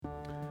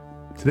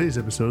Today's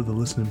episode of the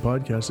Listening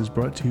Podcast is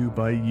brought to you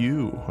by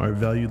you, our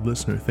valued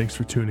listener. Thanks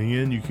for tuning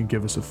in. You can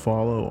give us a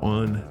follow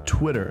on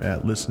Twitter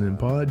at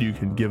ListeningPod. You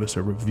can give us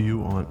a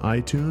review on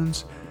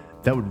iTunes.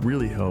 That would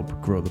really help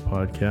grow the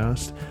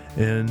podcast.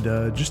 And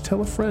just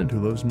tell a friend who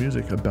loves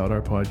music about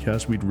our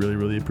podcast. We'd really,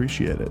 really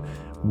appreciate it.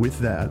 With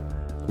that,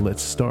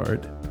 let's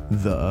start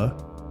the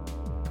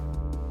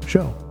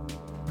show.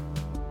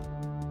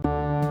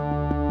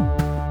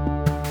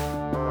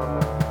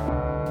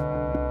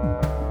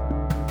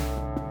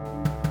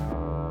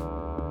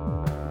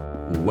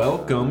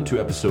 Welcome to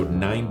episode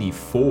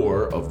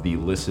 94 of the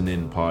Listen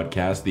In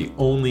Podcast, the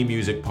only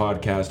music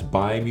podcast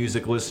by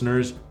music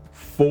listeners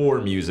for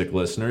music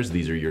listeners.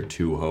 These are your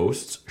two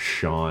hosts,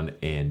 Sean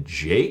and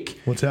Jake.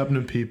 What's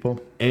happening,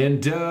 people?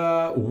 And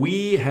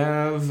we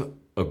have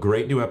a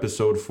great new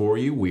episode for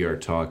you. We are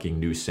talking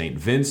new St.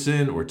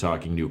 Vincent. We're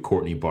talking new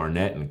Courtney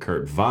Barnett and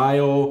Kurt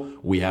Vile.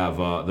 We have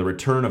the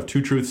return of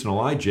Two Truths and a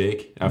Lie,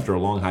 Jake, after a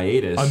long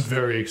hiatus. I'm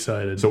very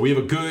excited. So we have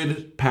a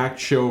good, packed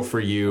show for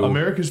you.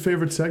 America's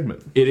favorite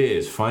segment. It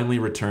is. Finally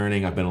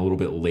returning. I've been a little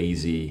bit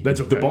lazy. That's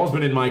okay. The ball's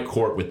been in my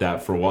court with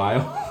that for a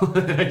while.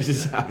 I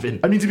just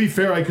haven't. I mean, to be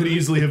fair, I could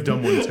easily have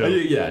done one too.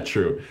 Yeah,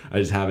 true. I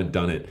just haven't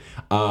done it.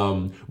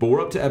 But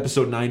we're up to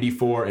episode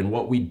 94, and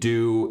what we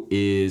do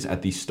is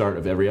at the start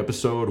of every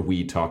episode,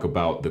 we talk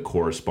about the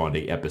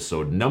corresponding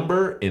episode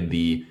number and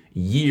the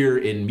year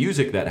in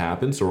music that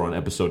happened. So we're on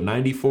episode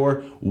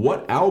 94.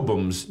 What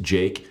albums,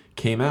 Jake,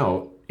 came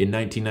out in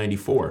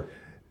 1994?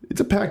 It's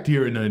a packed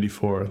year in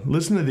 94.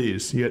 Listen to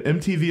these. You got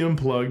MTV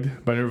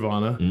Unplugged by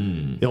Nirvana,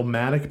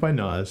 Illmatic by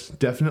Nas,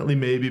 Definitely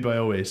Maybe by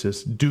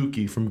Oasis,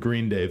 Dookie from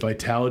Green Day,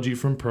 Vitalogy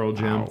from Pearl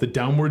Jam, The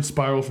Downward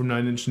Spiral from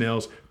Nine Inch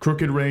Nails,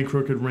 Crooked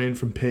Rain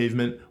from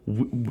Pavement,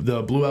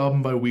 the Blue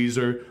Album by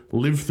Weezer,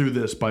 Live Through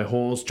This by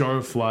Holes, Jar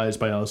of Flies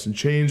by Alice in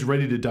Chains,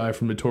 Ready to Die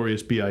from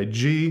Notorious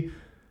B.I.G.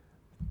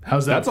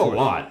 How's that? That's a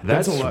lot.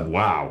 That's a lot.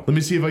 Wow. Let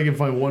me see if I can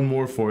find one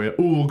more for you.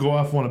 Ooh, we'll go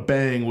off on a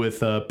bang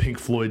with Pink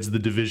Floyd's The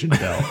Division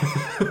Bell.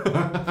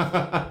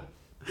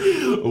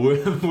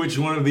 Which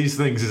one of these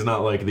things is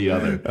not like the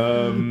other?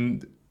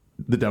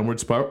 The Downward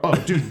Spiral. Oh,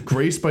 dude,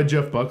 Grace by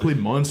Jeff Buckley,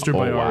 Monster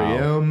by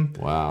R.E.M.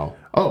 Wow.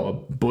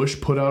 Oh,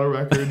 Bush put out a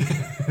record.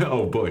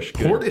 Oh, Bush.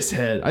 Good.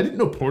 Portishead. I didn't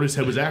know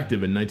Portishead was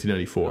active in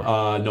 1994.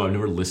 No, I've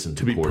never listened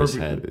to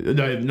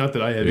Portishead. Not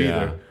that I have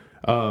either.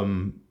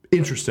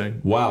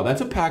 Interesting. Wow,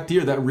 that's a packed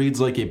year. That reads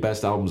like a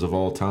best albums of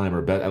all time,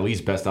 or at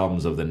least best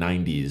albums of the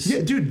 90s.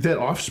 Yeah, dude, that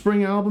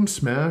Offspring album,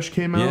 Smash,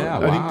 came out. Yeah,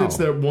 wow. I think that's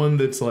that one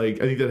that's like,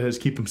 I think that has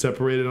Keep Them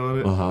Separated on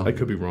it. I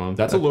could be wrong.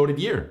 That's a loaded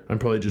year. I'm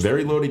probably just...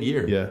 Very loaded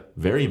year. Yeah.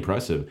 Very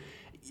impressive.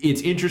 It's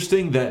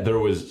interesting that there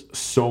was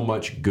so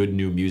much good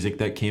new music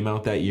that came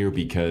out that year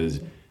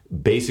because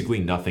basically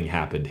nothing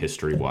happened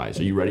history-wise.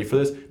 Are you ready for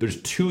this?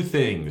 There's two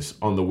things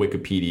on the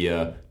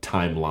Wikipedia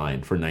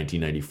timeline for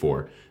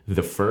 1994.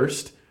 The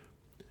first...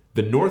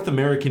 the North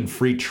American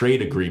Free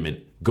Trade Agreement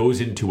goes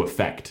into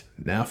effect.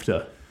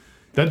 NAFTA.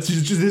 This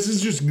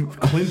is just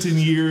Clinton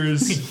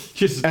years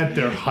just at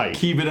their height.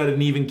 Keep it at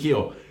an even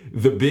keel.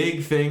 The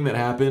big thing that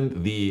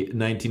happened, the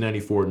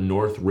 1994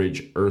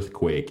 Northridge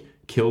earthquake,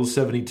 kills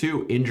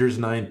 72, injures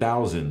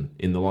 9,000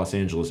 in the Los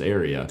Angeles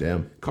area.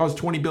 Damn. Caused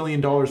 $20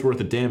 billion worth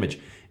of damage.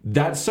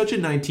 That's such a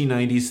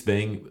 1990s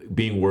thing,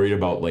 being worried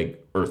about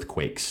like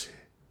earthquakes.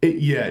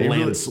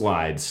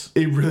 Landslides.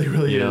 It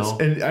really is. Know?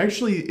 And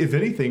actually, if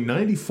anything,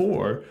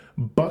 94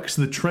 bucks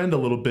the trend a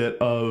little bit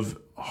of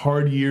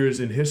hard years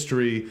in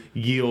history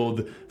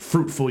yield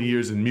fruitful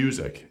years in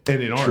music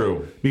and in art.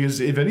 True.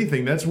 Because if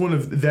anything,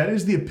 that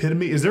is the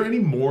epitome. Is there any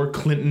more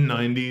Clinton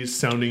 90s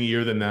sounding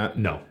year than that?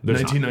 No.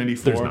 There's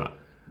 1994? There's not.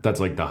 That's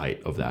like the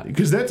height of that.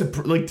 Because that's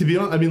to be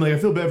honest, I mean, like, I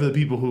feel bad for the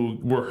people who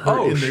were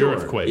hurt in the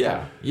earthquake.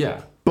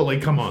 Yeah. But,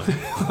 like, come on.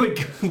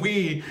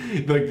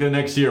 The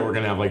next year we're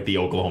going to have, like, the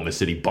Oklahoma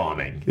City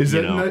bombing. Is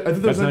that, I thought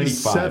that was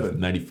 97.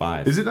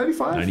 95. Is it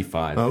 95?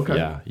 95. Oh,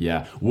 okay.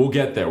 Yeah. We'll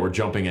get there. We're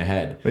jumping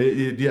ahead.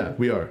 Yeah,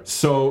 we are.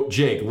 So,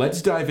 Jake,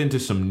 let's dive into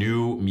some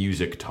new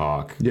music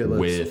talk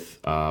with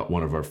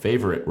one of our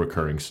favorite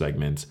recurring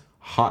segments,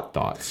 Hot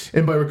Thoughts.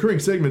 And by recurring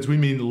segments, we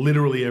mean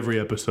literally every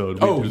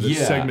episode. We do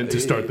this segment to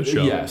start the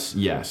show.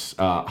 Yes.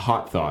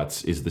 Hot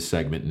Thoughts is the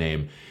segment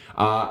name.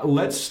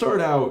 Let's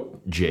start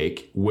out,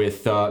 Jake,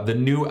 with the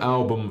new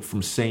album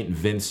from St.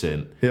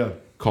 Vincent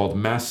called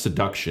Mass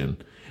Seduction.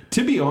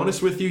 To be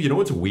honest with you, you know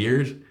what's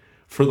weird?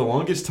 For the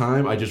longest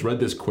time, I just read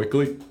this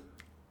quickly.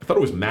 I thought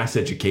it was Mass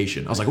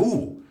Education. I was like,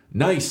 ooh,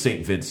 nice,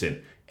 St.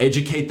 Vincent.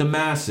 Educate the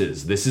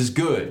masses. This is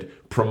good.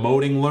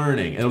 Promoting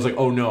learning. And I was like,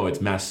 oh no, it's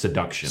Mass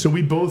Seduction. So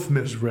we both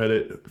misread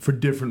it for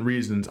different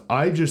reasons.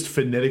 I just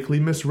phonetically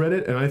misread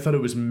it, and I thought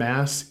it was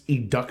Mass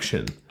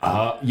Eduction.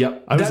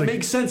 Yep. That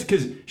makes sense,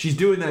 because she's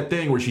doing that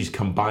thing where she's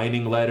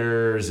combining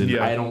letters, and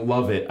I don't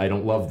love it. I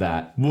don't love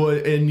that. Well,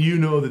 and you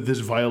know that this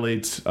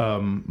violates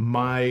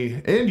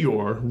my and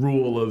your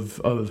rule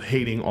of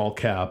hating all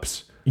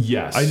caps.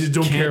 Yes. I just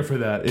don't care for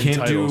that in Can't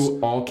titles.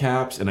 do all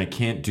caps, and I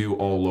can't do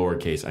all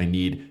lowercase. I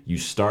need you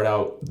start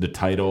out the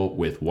title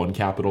with one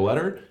capital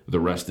letter,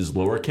 the rest is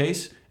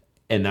lowercase,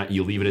 and that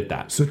you leave it at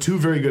that. So 2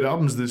 very good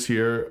albums this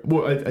year.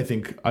 Well, I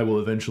think I will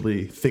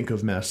eventually think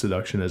of Mass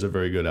Seduction as a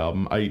very good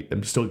album. I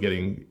am still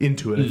getting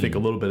into it, I think, a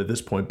little bit at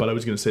this point. But I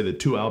was going to say that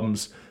 2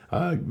 albums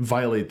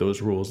violate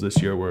those rules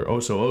this year, where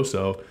Oso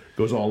Oso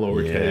goes all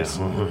lowercase,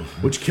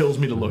 which kills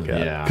me to look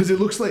at, because they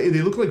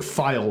look like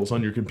files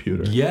on your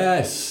computer.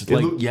 Yes,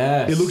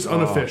 it looks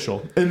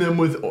unofficial, and then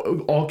with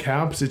all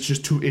caps, it's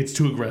too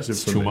aggressive.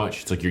 It's too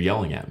much. It's like you're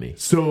yelling at me.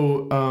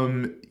 So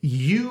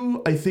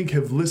you, I think,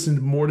 have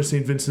listened more to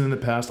St. Vincent in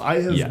the past.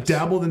 I have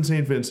dabbled in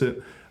St.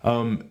 Vincent.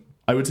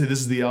 I would say this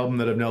is the album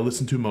that I've now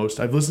listened to most.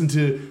 I've listened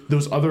to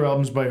those other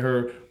albums by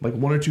her like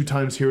 1 or 2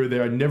 times here or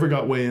there. I never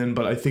got way in,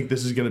 but I think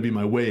this is going to be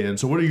my way in.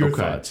 So what are your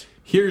thoughts?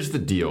 Here's the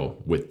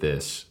deal with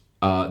this.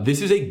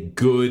 This is a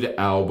good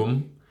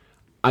album.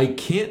 I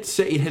can't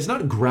say it has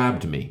not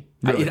grabbed me.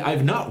 Really?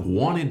 I've not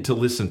wanted to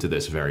listen to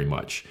this very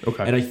much.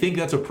 Okay. And I think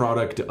that's a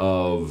product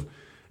of,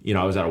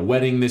 I was at a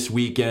wedding this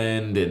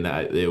weekend, and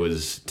it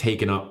was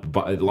taken up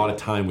by, a lot of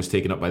time was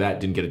taken up by that.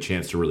 Didn't get a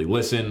chance to really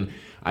listen.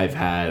 I've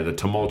had a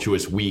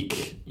tumultuous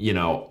week,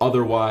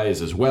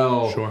 otherwise as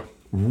well. Sure.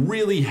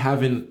 Really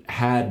haven't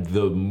had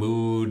the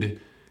mood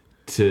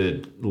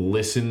to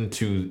listen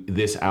to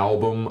this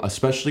album,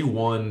 especially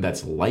one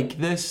that's like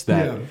this,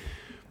 that,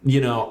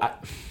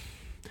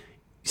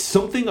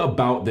 something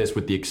about this,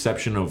 with the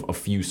exception of a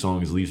few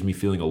songs, leaves me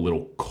feeling a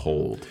little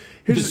cold.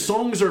 The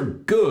songs are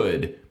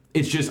good.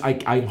 It's just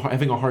I'm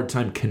having a hard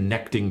time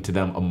connecting to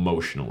them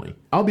emotionally.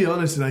 I'll be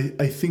honest,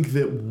 and I think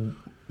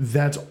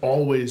that's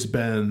always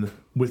been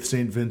with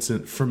St.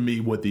 Vincent for me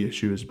what the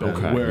issue has been.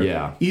 Okay,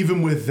 where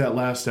even with that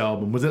last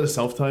album, was that a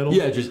self-titled?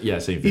 Yeah, St.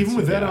 Vincent. Even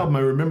with that album, I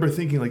remember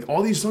thinking like,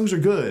 all these songs are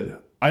good.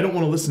 I don't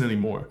want to listen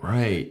anymore.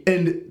 Right.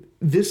 And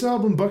this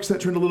album bucks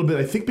that trend a little bit.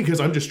 I think because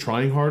I'm just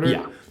trying harder.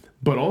 Yeah.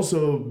 But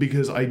also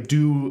because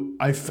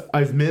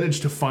I've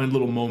managed to find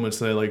little moments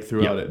that I like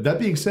throughout it. That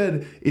being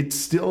said, it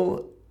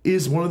still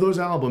is one of those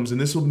albums, and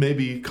this will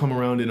maybe come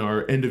around in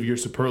our end of year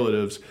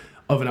superlatives,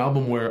 of an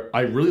album where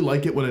I really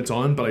like it when it's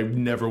on, but I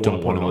never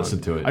want to listen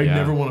to it. I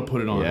never want to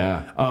put it on.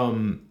 Yeah.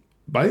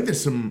 But I think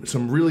there's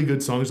some really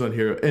good songs on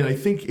here, and I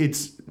think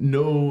it's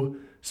no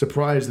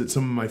surprise that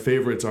some of my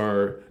favorites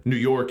are New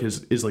York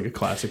is like a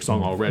classic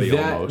song already.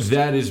 Almost.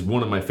 That is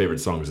one of my favorite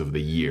songs of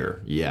the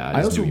year. Yeah,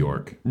 I also New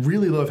York.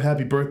 Really love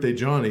Happy Birthday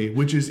Johnny,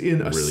 which is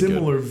in a really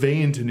similar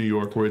vein to New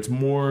York, where it's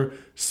more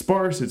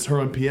sparse. It's her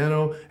on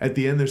piano. At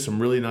the end, there's some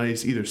really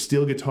nice either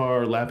steel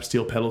guitar, lap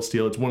steel, pedal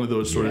steel. It's one of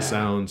those sort of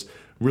sounds.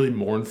 Really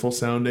mournful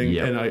sounding,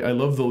 and I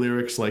love the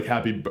lyrics like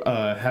 "Happy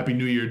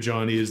New Year,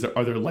 Johnny."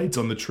 Are there lights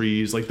on the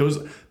trees? Like those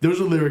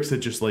are lyrics that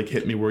just like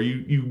hit me, where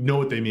you know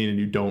what they mean and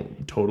you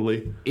don't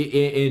totally.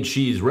 And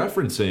she's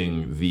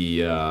referencing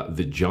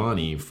the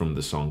Johnny from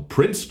the song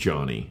Prince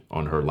Johnny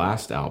on her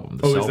last album,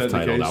 the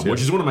self-titled album,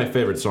 which is one of my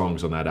favorite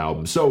songs on that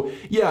album. So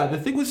yeah, the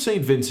thing with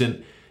St.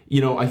 Vincent,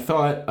 I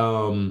thought,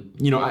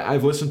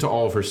 I've listened to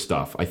all of her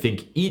stuff. I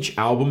think each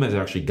album has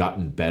actually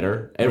gotten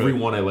better. Every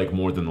one I like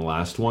more than the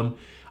last one.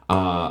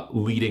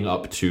 Leading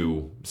up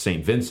to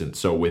St. Vincent.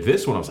 So with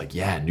this one, I was like,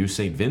 new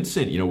St.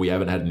 Vincent. We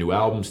haven't had a new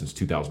album since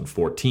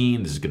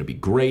 2014. This is going to be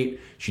great.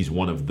 She's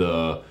one of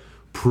the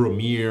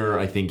premier,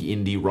 I think,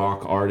 indie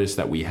rock artists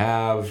that we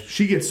have.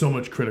 She gets so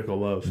much critical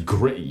love.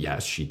 Great.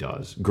 Yes, she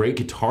does. Great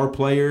guitar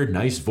player,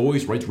 nice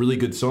voice, writes really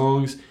good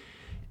songs.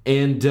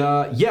 And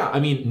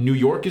New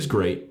York is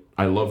great.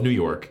 I love New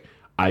York.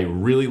 I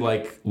really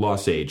like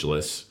Los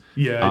Angeles.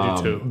 Yeah, I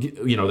do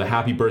too. The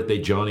Happy Birthday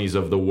Johnnies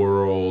of the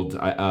world,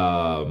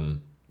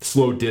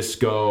 Slow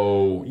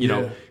Disco,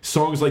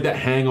 songs like that,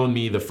 Hang on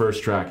Me, the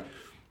first track.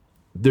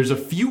 There's a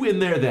few in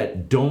there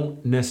that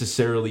don't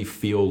necessarily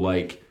feel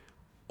like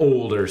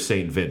older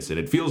St. Vincent.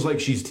 It feels like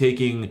she's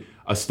taking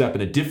a step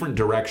in a different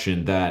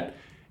direction that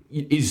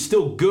is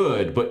still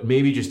good, but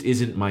maybe just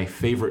isn't my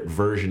favorite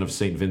version of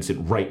St.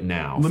 Vincent right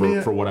now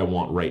for what I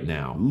want right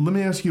now. Let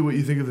me ask you what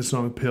you think of the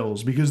song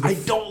Pills, because I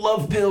don't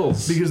love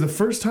Pills. Because the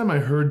first time I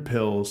heard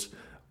Pills,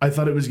 I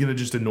thought it was going to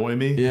just annoy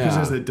me. Yeah. Because it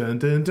has the dun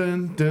dun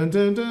dun dun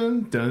dun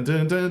dun dun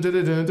dun dun dun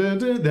dun dun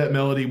dun, that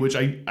melody, which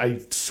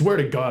I swear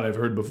to God I've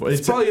heard before.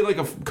 It's probably like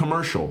a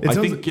commercial. I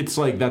think it's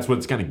like that's what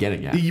it's kind of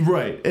getting at.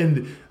 Right.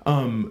 And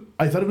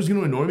I thought it was going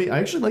to annoy me. I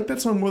actually like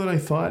that song more than I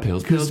thought.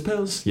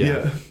 Pills.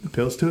 Yeah.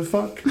 Pills to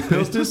fuck.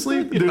 Pills to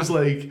sleep.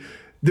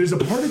 There's a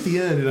part at the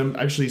end, and I'm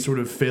actually sort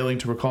of failing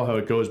to recall how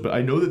it goes, but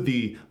I know that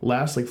the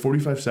last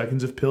 45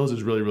 seconds of Pills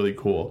is really, really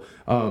cool.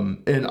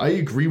 And I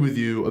agree with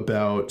you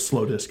about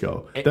Slow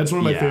Disco. That's one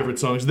of my favorite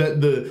songs. That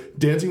the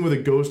Dancing with a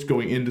Ghost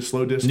going into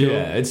Slow Disco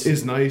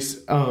is nice.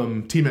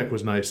 T-Mac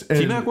was nice.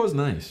 T-Mac was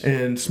nice.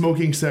 And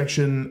Smoking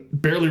Section,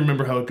 barely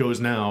remember how it goes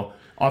now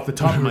off the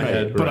top of my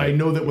head, but I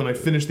know that when I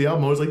finished the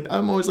album,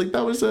 I'm always like,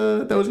 that was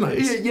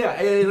nice. Yeah,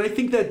 and I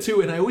think that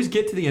too. And I always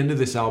get to the end of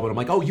this album, I'm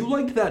like, oh, you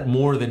liked that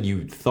more than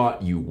you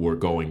thought you were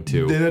going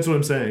to. And that's what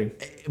I'm saying.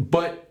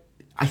 But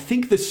I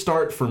think the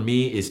start for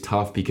me is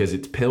tough because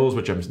it's Pills,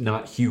 which I'm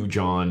not huge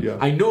on.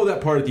 I know that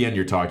part at the end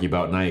you're talking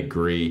about, and I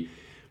agree.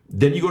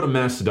 Then you go to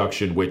Mass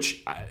Seduction,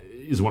 which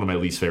is one of my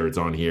least favorites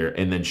on here,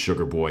 and then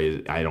Sugar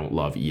Boy I don't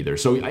love either.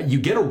 So you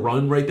get a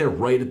run right there,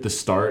 right at the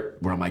start,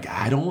 where I'm like,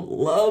 I don't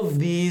love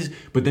these,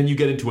 but then you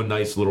get into a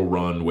nice little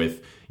run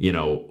with, you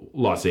know,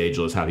 Los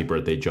Angeles, Happy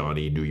Birthday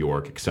Johnny, New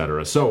York,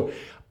 etc. So,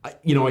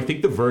 you know, I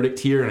think the verdict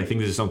here, and I think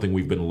this is something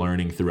we've been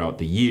learning throughout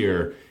the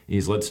year,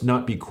 is let's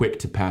not be quick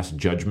to pass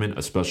judgment,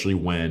 especially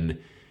when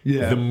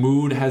the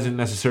mood hasn't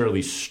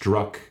necessarily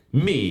struck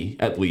me,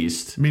 at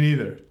least. Me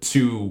neither.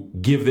 To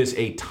give this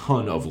a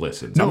ton of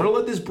listens. No. I'm going to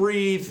let this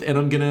breathe, and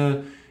I'm going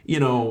to, you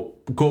know,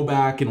 go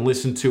back and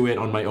listen to it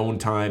on my own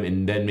time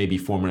and then maybe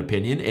form an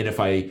opinion. And if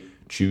I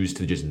choose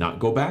to just not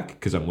go back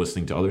because I'm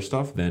listening to other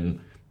stuff,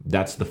 then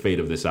that's the fate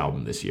of this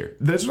album this year.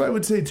 That's what I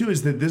would say, too,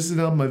 is that this is an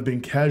album I've been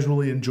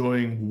casually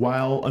enjoying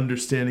while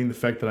understanding the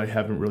fact that I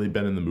haven't really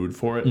been in the mood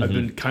for it. Mm-hmm. I've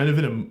been kind of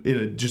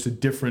in just a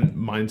different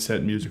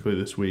mindset musically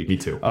this week. Me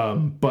too.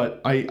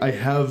 But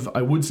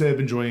I would say I'm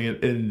enjoying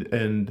it,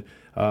 and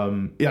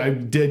I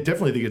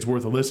definitely think it's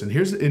worth a listen.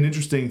 Here's an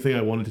interesting thing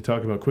I wanted to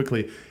talk about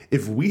quickly.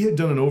 If we had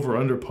done an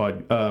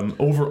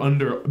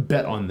over-under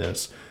bet on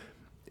this,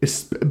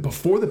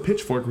 before the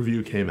Pitchfork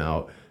review came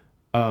out,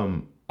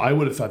 I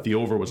would have thought the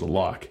over was a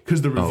lock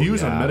because the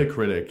reviews on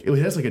Metacritic,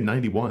 it has like a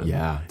 91.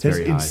 Yeah, it has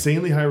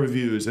insanely high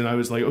reviews, and I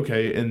was like,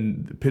 okay.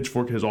 And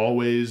Pitchfork has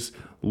always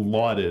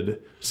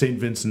lauded St.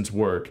 Vincent's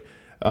work,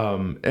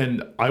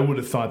 and I would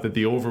have thought that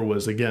the over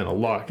was again a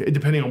lock,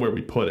 depending on where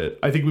we put it.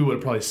 I think we would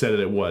have probably set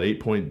it at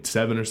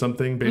 8.7 or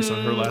something based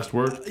on her last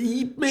work.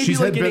 Maybe she's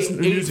like had best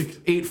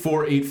music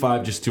 8.4,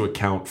 8.5, just to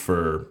account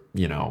for,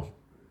 you know,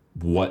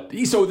 what.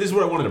 So this is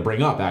what I wanted to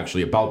bring up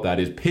actually about that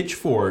is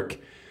Pitchfork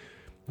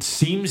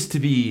seems to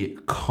be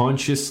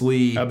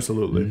consciously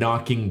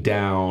knocking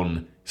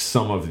down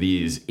some of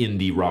these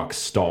indie rock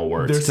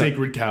stalwarts. They're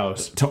sacred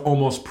cows. To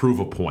almost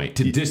prove a point.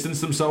 To distance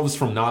themselves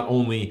from not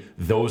only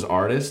those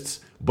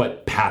artists,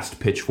 but past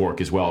Pitchfork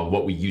as well, and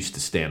what we used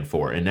to stand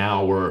for. And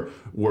now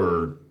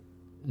we're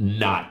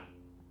not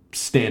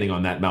standing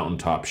on that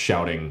mountaintop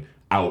shouting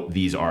out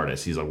these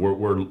artists. He's like,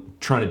 we're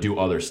trying to do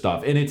other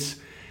stuff. And it's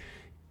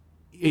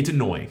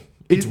annoying.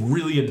 It's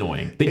really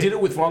annoying. They did it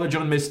with Father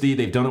John Misty.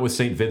 They've done it with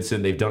St.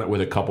 Vincent. They've done it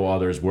with a couple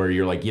others where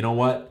you're like, you know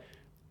what?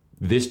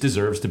 This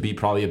deserves to be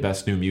probably a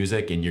best new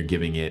music, and you're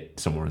giving it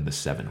somewhere in the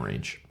 7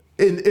 range.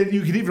 And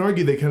you could even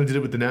argue they kind of did it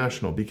with the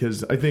National,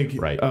 because I think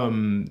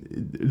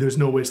there's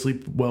no way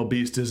Sleep Well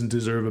Beast doesn't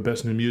deserve a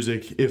best new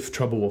music if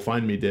Trouble Will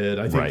Find Me did.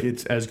 I think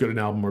it's as good an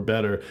album or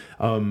better.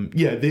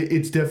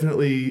 It's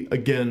definitely,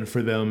 again,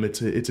 for them,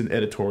 it's an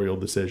editorial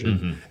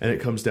decision, and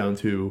it comes down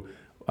to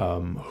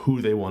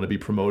who they want to be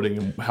promoting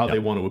and how they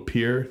want to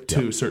appear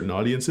to certain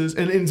audiences.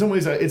 And in some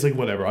ways, it's like,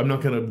 whatever. I'm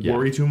not going to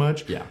worry too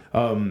much.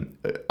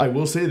 I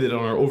will say that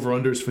on our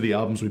over-unders for the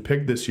albums we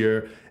picked this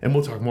year, and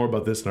we'll talk more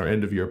about this in our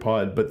end-of-year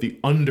pod, but the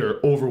under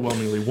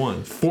overwhelmingly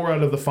won. 4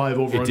 out of the 5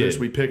 over-unders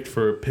we picked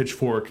for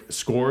Pitchfork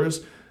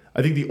scores,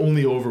 I think the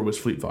only over was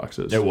Fleet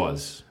Foxes. It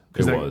was.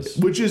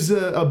 Which is,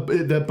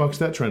 that bucks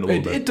that trend a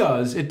little bit.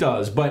 It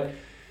does, but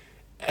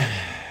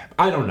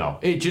I don't know.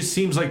 It just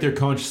seems like they're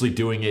consciously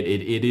doing it.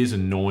 It is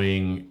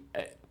annoying.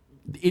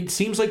 It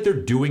seems like they're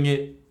doing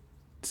it.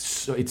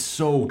 So it's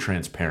so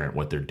transparent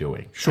what they're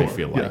doing. Sure, I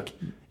feel like,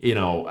 you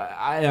know,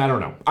 I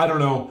don't know. I don't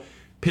know.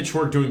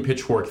 Pitchfork doing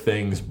Pitchfork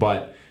things,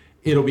 but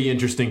it'll be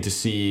interesting to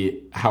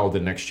see how the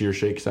next year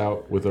shakes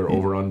out with our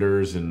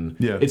over-unders. And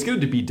it's going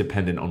to be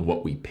dependent on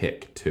what we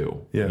pick,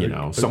 too. Yeah, you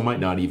know, some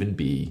might not even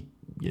be,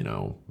 you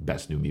know,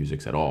 best new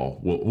musics at all.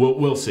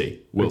 We'll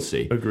see. We'll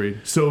see. Agreed.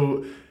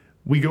 So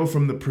we go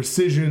from the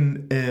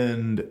precision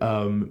and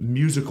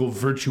musical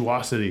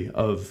virtuosity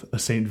of a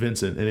St.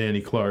 Vincent and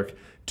Annie Clark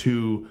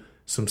to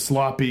some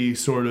sloppy,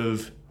 sort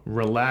of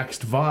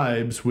relaxed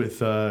vibes with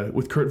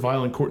Kurt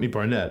Vile and Courtney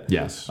Barnett.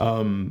 Yes.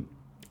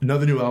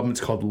 Another new album. It's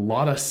called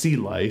Lotta Sea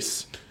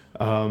Lice.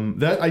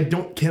 That I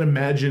can't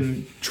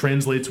imagine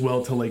translates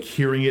well to like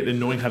hearing it and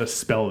knowing how to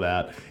spell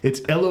that. It's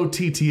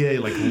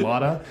Lotta like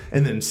Lotta,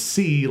 and then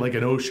sea like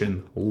an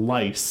ocean,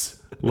 lice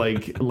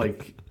like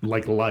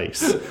lice.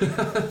 So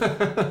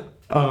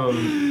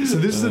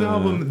this is an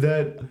album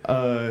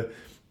that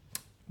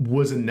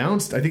was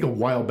announced, I think, a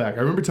while back. I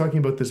remember talking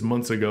about this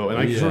months ago, and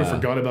I sort of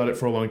forgot about it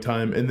for a long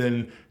time. And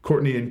then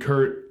Courtney and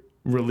Kurt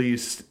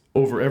released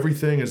Over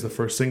Everything as the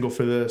first single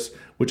for this,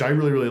 which I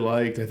really, really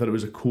liked. I thought it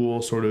was a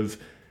cool sort of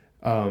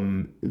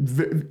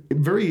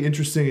very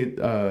interesting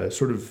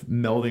sort of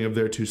melding of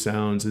their two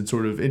sounds, and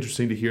sort of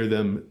interesting to hear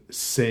them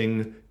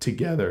sing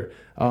together.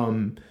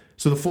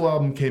 So the full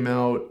album came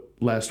out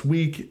last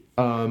week.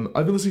 I've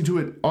been listening to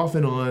it off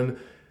and on.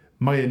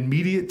 My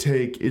immediate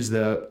take is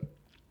that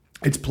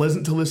it's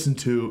pleasant to listen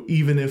to,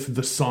 even if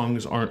the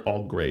songs aren't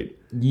all great.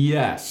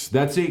 Yes,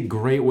 that's a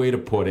great way to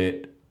put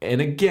it. And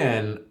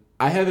again,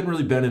 I haven't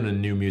really been in a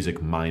new music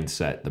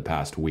mindset the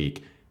past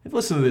week. I've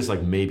listened to this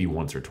like maybe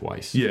once or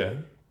twice. Yeah.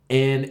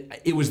 And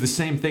it was the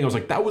same thing. I was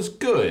like, that was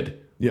good.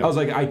 Yeah. I was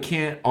like, I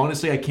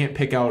can't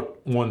pick out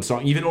one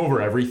song, even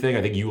Over Everything.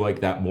 I think you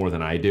like that more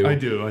than I do. I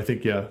do. I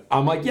think, yeah.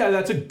 I'm like, yeah,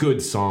 that's a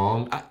good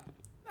song.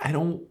 I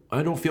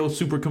don't feel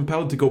super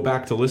compelled to go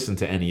back to listen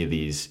to any of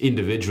these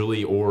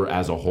individually or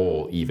as a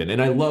whole even.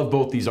 And I love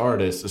both these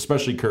artists,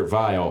 especially Kurt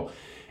Vile.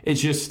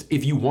 It's just,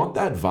 if you want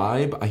that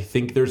vibe, I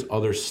think there's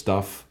other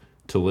stuff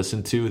to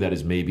listen to that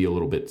is maybe a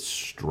little bit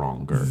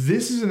stronger.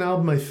 This is an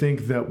album, I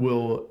think, that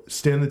will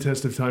stand the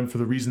test of time for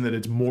the reason that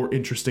it's more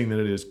interesting than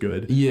it is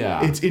good.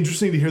 Yeah. It's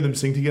interesting to hear them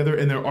sing together,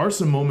 and there are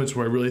some moments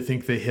where I really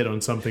think they hit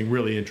on something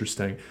really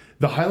interesting.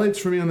 The highlights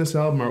for me on this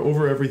album are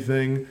Over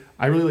Everything.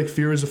 I really like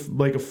Fear is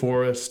Like a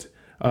Forest.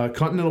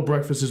 Continental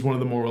Breakfast is one of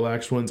the more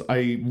relaxed ones.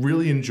 I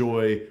really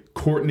enjoy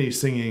Courtney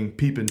singing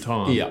Peepin'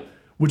 Tom,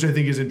 which I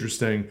think is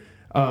interesting.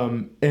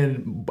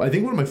 And I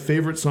think one of my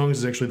favorite songs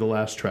is actually the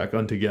last track,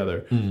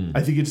 Untogether.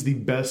 I think it's the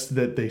best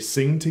that they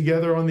sing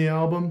together on the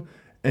album.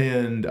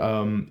 And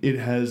it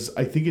has,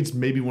 I think it's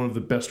maybe one of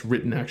the best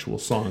written actual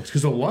songs.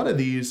 Because a lot of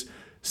these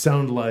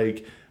sound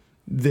like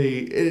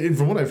and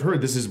from what I've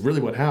heard, this is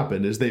really what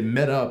happened, is they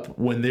met up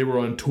when they were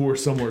on tour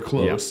somewhere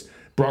close,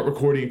 brought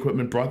recording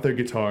equipment, brought their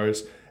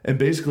guitars, and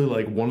basically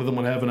like one of them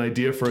would have an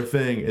idea for a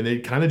thing, and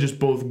they'd kind of just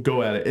both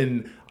go at it.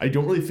 And I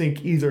don't really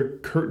think either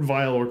Kurt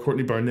Vile or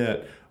Courtney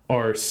Barnett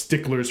are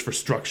sticklers for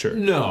structure.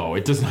 No,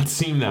 it does not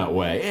seem that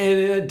way. And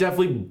it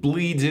definitely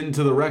bleeds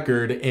into the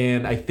record.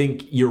 And I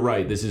think you're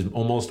right. This is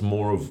almost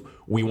more of,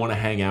 we want to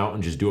hang out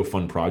and just do a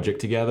fun project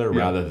together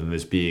rather than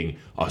this being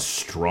a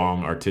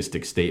strong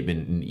artistic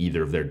statement in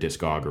either of their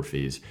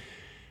discographies.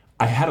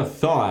 I had a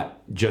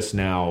thought just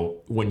now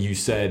when you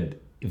said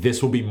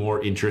this will be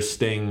more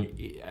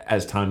interesting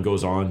as time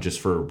goes on just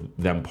for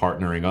them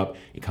partnering up.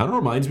 It kind of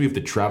reminds me of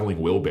the Traveling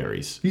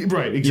Wilburys.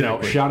 Right, exactly. You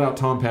know, shout out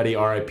Tom Petty,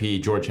 R.I.P.,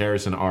 George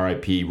Harrison,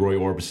 R.I.P., Roy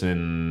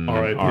Orbison,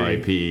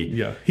 R.I.P.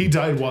 Yeah, he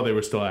died while they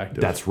were still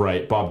active. That's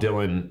right. Bob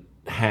Dylan,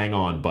 hang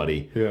on,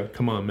 buddy. Yeah,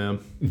 come on, man.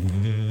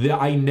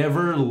 I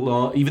never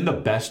even the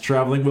best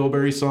Traveling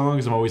Wilbury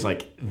songs, I'm always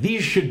like,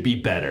 these should be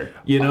better,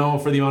 you know,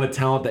 for the amount of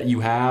talent that you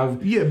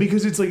have. Yeah,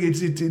 because it's like,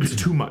 it's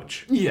too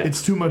much. Yeah.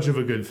 It's too much of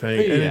a good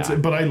thing.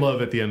 And but I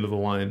love At the End of the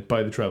Line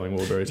by the Traveling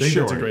Wilburys. I think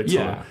that's a great song.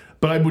 Yeah.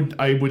 But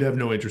I would have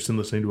no interest in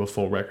listening to a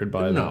full record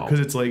by them. Because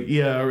it's like,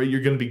 yeah,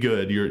 you're going to be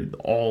good. You're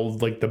all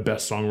like the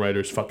best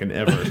songwriters fucking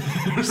ever.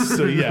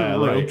 So yeah,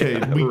 like, okay,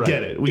 we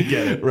get it. We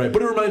get it. Right.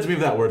 But it reminds me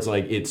of that where it's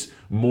like, it's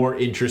more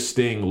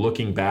interesting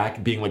looking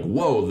back, being like,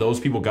 whoa, those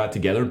people got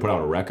together and put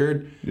out a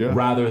record,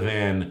 rather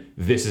than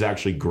this is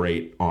actually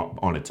great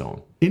on its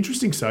own.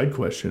 Interesting side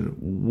question.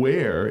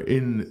 Where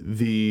in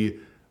the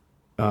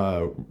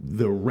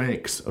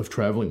ranks of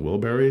Traveling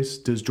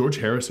Wilburys does George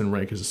Harrison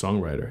rank as a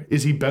songwriter?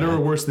 Is he better or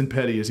worse than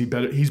Petty? Is he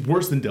better? He's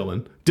worse than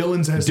Dylan.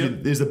 Dylan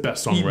is the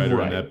best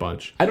songwriter in that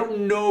bunch. I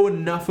don't know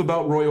enough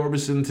about Roy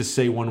Orbison to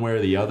say one way or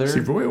the other. See,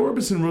 Roy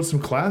Orbison wrote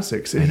some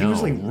classics, and he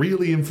was like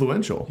really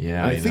influential.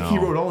 Yeah, I think he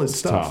wrote all his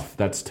stuff.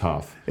 That's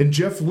tough. And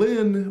Jeff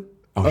Lynne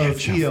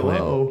of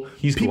ELO,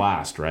 he's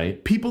blast,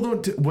 right? People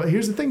don't. Well,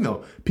 here's the thing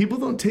though. People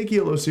don't take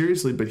ELO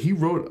seriously, but he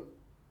wrote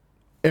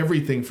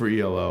everything for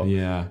ELO.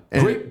 Yeah.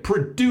 And great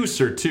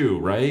producer too,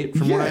 right?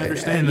 From what I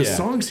understand. And the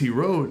songs he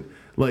wrote,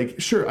 like,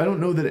 sure, I don't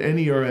know that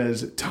any are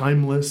as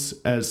timeless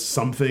as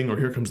Something or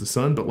Here Comes the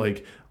Sun, but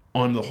like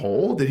on the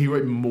whole, did he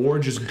write more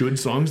just good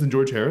songs than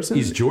George Harrison?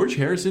 Is George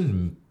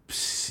Harrison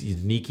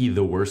sneaky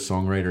the worst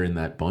songwriter in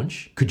that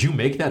bunch? Could you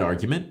make that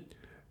argument?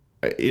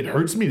 It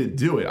hurts me to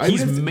do it.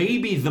 He's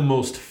maybe the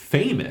most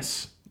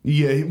famous.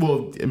 Yeah,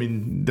 well, I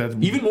mean, that's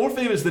even more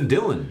famous than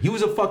Dylan. He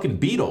was a fucking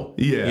Beatle.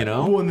 Yeah, you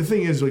know. Well, and the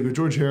thing is, like with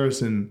George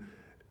Harrison,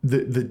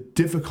 the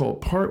difficult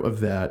part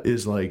of that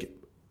is like,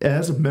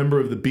 as a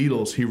member of the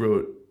Beatles, he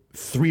wrote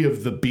 3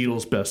 of the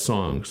Beatles' best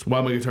songs: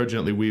 "While My Guitar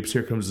Gently Weeps,"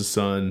 "Here Comes the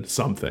Sun,"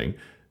 "Something."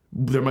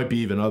 There might be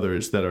even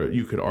others that are,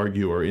 you could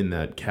argue, are in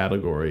that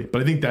category,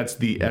 but I think that's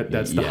the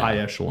high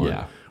echelon.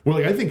 Yeah. Where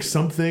like I think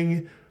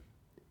Something.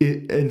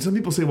 And some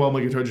people say, "While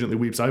My Guitar Gently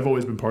Weeps." I've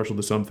always been partial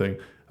to Something.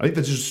 I think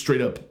that's just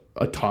straight up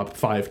a top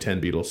 5,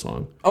 10 Beatles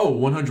song. Oh,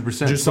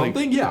 100%. Just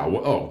Something? Like, yeah.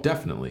 Oh,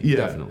 definitely. Yeah.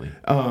 Definitely.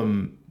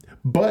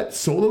 But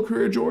solo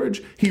career,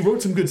 George, he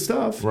wrote some good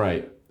stuff.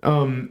 Right.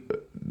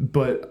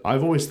 But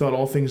I've always thought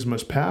All Things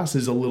Must Pass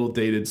is a little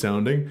dated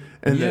sounding,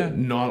 and that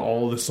not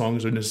all the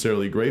songs are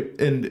necessarily great.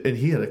 And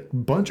he had a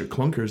bunch of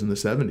clunkers in the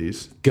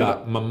 70s.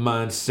 Got my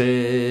mind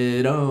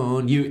set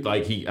on you.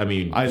 Like he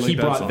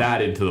brought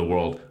that into the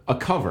world. A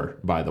cover,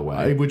 by the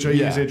way. Which I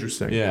think is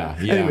interesting. Yeah.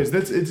 Anyways,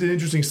 it's an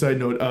interesting side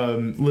note.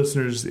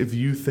 Listeners, if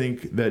you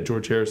think that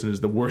George Harrison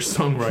is the worst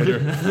songwriter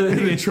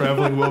in the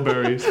Traveling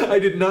Wilburys. I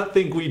did not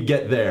think we'd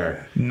get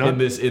there in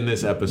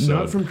this episode.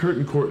 Not from Kurt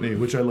and Courtney,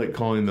 which I like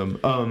calling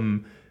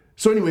them.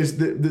 So anyways,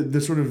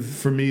 the sort of,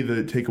 for me,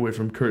 the takeaway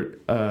from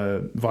Kurt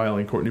Vile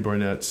and Courtney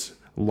Barnett's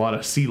a lot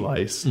of sea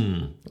lice.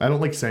 I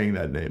don't like saying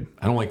that name.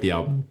 I don't like the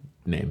album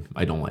name.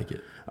 I don't like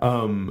it.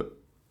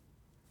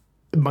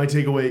 My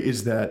takeaway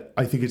is that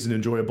I think it's an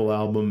enjoyable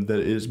album that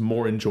is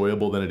more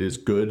enjoyable than it is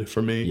good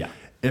for me. Yeah.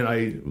 And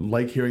I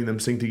like hearing them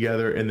sing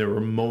together, and there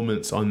were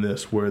moments on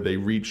this where they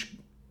reach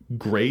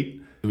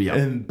great,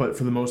 Yeah. But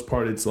for the most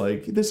part, it's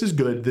like, this is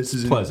good. This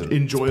is pleasant.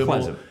 enjoyable.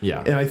 It's pleasant.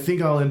 Yeah. And I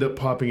think I'll end up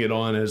popping it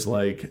on as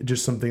like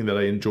just something that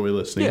I enjoy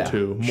listening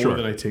to more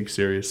than I take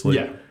seriously.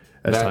 Yeah.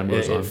 As time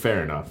goes on.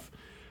 Fair enough.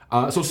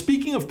 So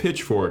speaking of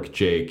Pitchfork,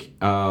 Jake,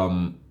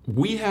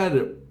 we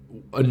had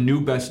a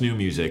new Best New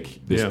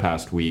Music this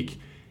past week.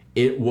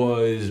 It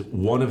was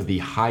one of the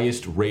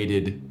highest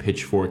rated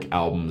Pitchfork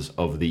albums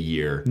of the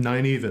year.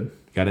 9 even.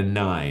 Got a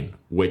 9,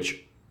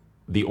 which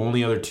the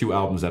only other 2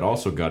 albums that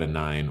also got a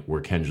 9 were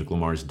Kendrick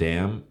Lamar's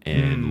Damn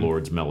and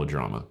Lord's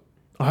Melodrama.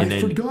 I and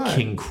then forgot.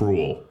 King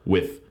Krule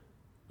with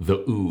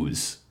The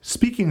Ooze.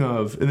 Speaking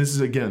of, and this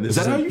is again, Is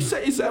that how you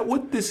say? Is that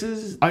what this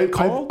is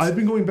called? I've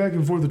been going back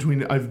and forth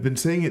between. I've been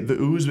saying it the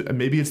ooze.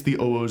 Maybe it's the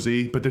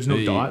OOZ, but there's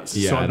no dots.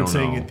 Yeah, so I've been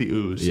saying know. it the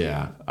ooze.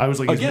 Yeah. I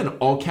was like, again,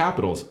 all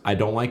capitals. I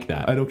don't like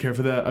that. I don't care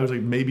for that. I was like,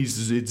 maybe it's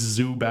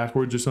zoo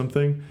backwards or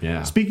something.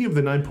 Yeah. Speaking of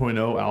the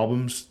 9.0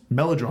 albums,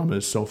 Melodrama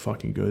is so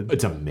fucking good.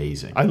 It's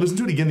amazing. I listened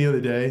to it again the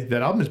other day.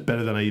 That album is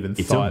better than I even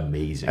thought. It's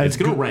amazing. It's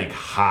going to rank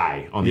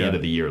high on the end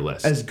of the year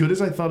list. As good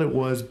as I thought it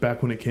was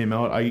back when it came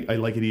out, I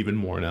like it even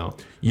more now.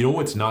 You know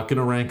what's not going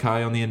to rank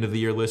high on the end of the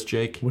year list,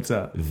 Jake? What's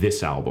that?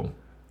 This album.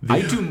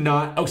 I do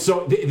not. Oh,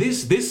 so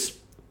this.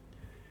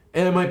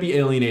 And it might be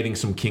alienating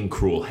some King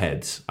Krule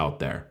heads out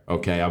there.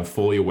 Okay, I'm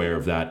fully aware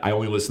of that. I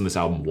only listened to this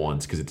album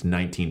once because it's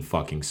 19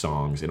 fucking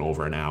songs in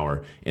over an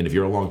hour. And if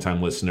you're a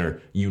longtime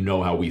listener, you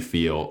know how we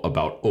feel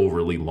about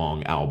overly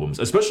long albums,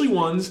 especially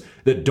ones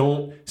that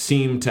don't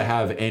seem to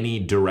have any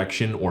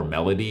direction or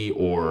melody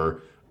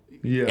or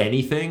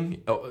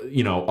anything,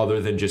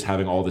 other than just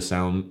having all the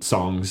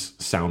songs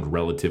sound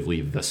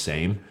relatively the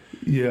same.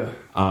 Yeah.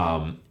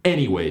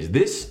 Anyways,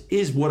 this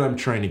is what I'm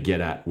trying to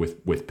get at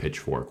with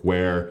Pitchfork,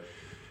 where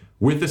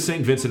with the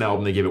St. Vincent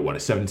album, they give it, a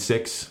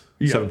 7.6?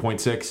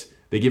 7.6?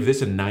 They give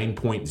this a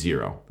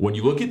 9.0. When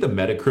you look at the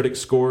Metacritic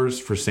scores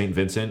for St.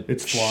 Vincent,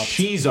 it's flopped.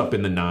 She's up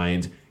in the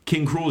 9s.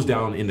 King Krule's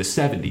down in the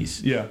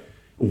 70s. Yeah.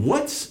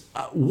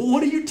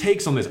 What are your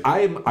takes on this?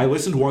 I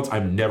listened once.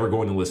 I'm never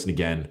going to listen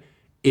again.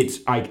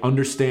 I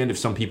understand if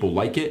some people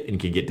like it and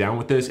can get down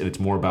with this, and it's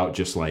more about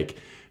just like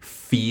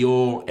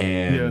feel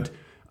and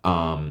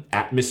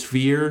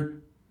atmosphere.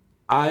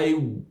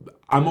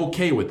 I'm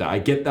okay with that. I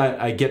get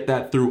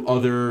that through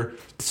other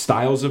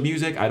styles of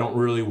music. I don't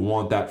really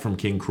want that from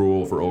King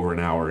Krule for over an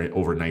hour,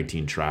 over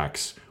 19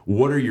 tracks.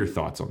 What are your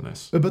thoughts on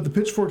this? About the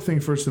Pitchfork thing,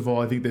 first of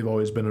all, I think they've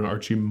always been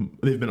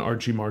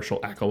Archie Marshall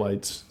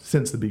acolytes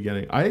since the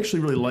beginning. I actually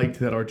really liked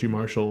that Archie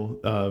Marshall,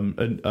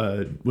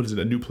 what is it,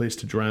 A New Place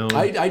to Drown?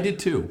 I did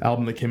too.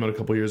 Album that came out a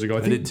couple years ago.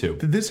 I did too.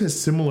 This has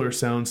similar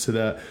sounds to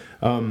that.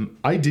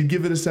 I did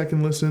give it a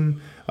second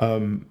listen.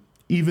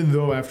 Even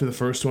though after the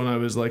first one I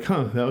was like,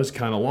 that was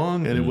kind of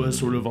long, and it was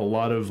sort of a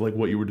lot of like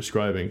what you were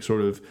describing,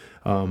 sort of.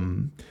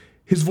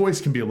 His voice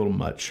can be a little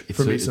much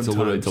for me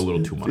sometimes. It's a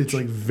little too much. It's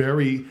like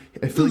very.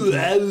 I feel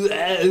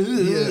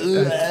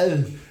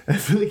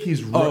like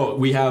he's.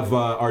 We have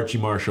Archie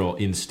Marshall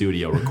in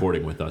studio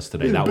recording with us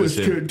today. That was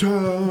it.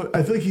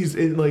 I feel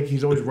like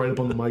he's always right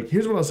up on the mic.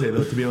 Here's what I'll say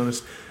though, to be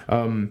honest,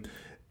 and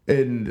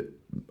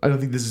I don't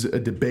think this is a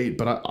debate,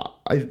 but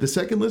I the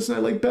second listen I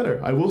like better.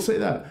 I will say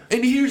that.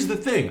 And here's the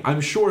thing: I'm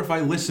sure if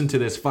I listened to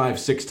this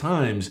 5-6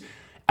 times,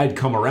 I'd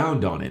come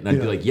around on it, and I'd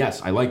be like, "Yes,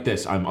 I like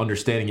this. I'm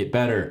understanding it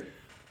better."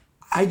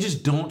 I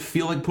just don't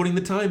feel like putting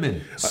the time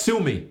in. Sue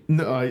me.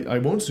 No, I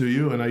won't sue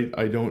you, and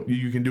I don't.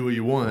 You can do what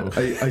you want.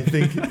 I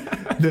think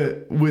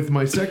that with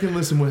my second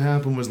listen, what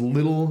happened was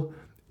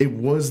it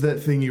was that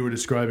thing you were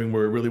describing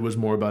where it really was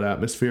more about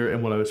atmosphere,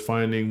 and what I was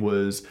finding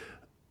was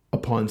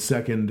upon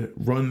second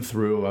run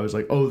through, I was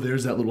like, oh,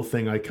 there's that little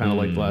thing I kind of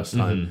liked last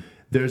time. Mm-hmm.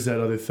 There's that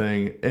other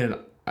thing, and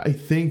I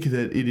think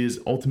that it is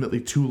ultimately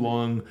too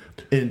long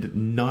and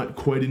not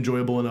quite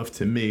enjoyable enough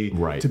to me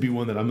to be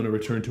one that I'm going to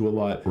return to a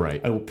lot. Right.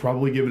 I will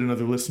probably give it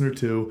another listen or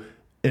two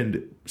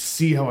and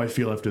see how I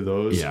feel after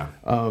those. Yeah.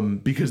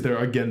 Because there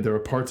are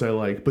parts I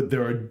like, but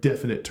there are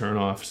definite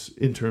turnoffs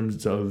in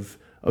terms of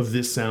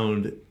this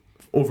sound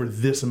over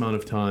this amount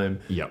of time.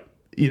 Yep.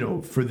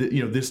 For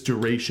this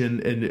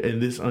duration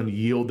and this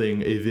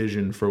unyielding a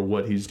vision for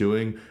what he's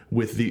doing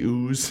with the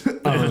ooze.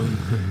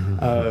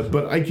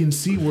 But I can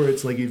see where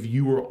it's like if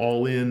you were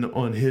all in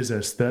on his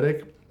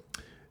aesthetic,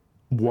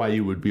 why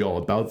you would be all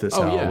about this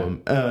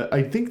album. Yeah.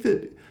 I think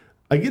that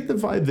I get the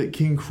vibe that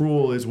King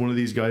Krule is one of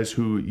these guys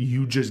who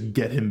you just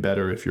get him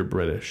better if you're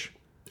British.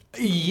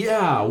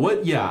 Yeah,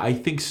 I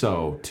think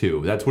so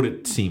too. That's what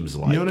it seems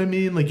like. You know what I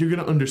mean? Like you're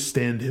going to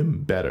understand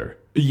him better.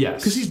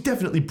 Yes. Because he's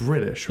definitely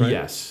British, right?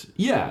 Yes.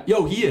 Yeah.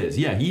 Yo, he is.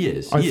 Yeah, he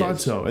is. I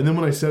thought so. And then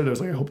when I said it, I was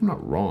like, I hope I'm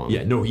not wrong.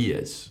 Yeah, no, he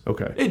is.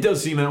 Okay. It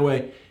does seem that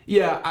way.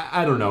 Yeah,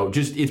 I don't know.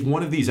 Just it's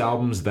one of these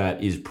albums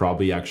that is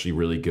probably actually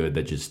really good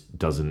that just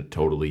doesn't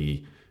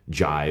totally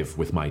jive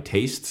with my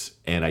tastes,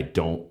 and I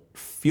don't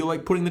feel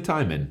like putting the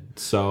time in.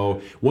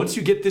 So once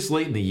you get this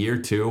late in the year,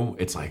 too,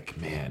 it's like,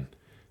 man,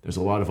 there's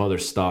a lot of other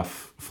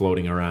stuff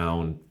floating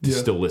around to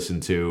still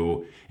listen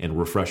to and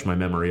refresh my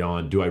memory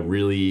on. Do I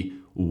really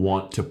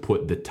want to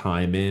put the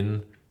time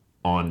in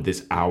on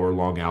this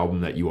hour-long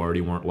album that you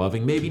already weren't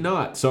loving? Maybe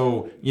not.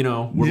 So,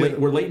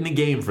 we're late in the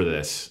game for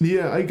this.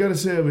 Yeah, I gotta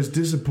say I was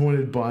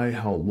disappointed by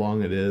how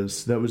long it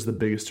is. That was the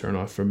biggest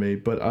turnoff for me.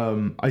 But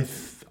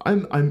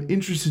I'm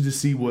interested to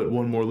see what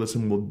one more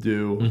listen will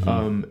do.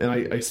 And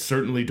I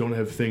certainly don't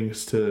have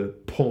things to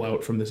pull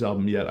out from this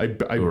album yet. I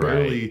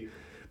barely,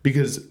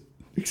 because,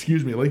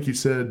 excuse me, like you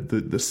said,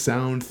 the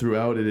sound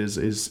throughout it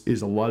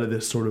is a lot of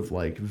this sort of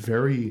like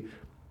very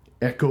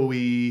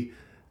echoey,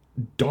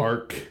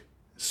 dark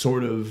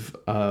sort of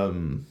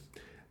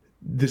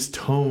this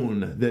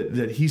tone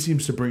that he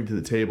seems to bring to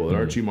the table, that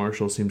Archie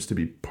Marshall seems to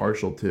be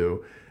partial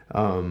to.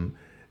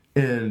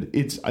 And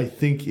it's, I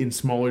think, in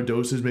smaller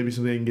doses, maybe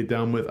something I can get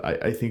down with.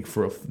 I think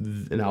for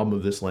an album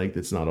of this length,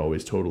 it's not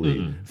always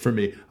totally for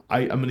me.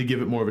 I'm going to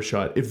give it more of a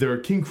shot. If there are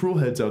King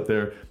Krule heads out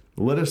there,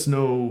 let us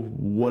know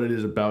what it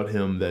is about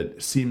him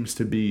that seems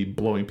to be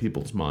blowing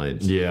people's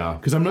minds. Yeah.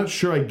 Because I'm not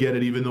sure I get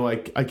it, even though I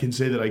can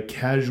say that I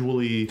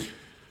casually,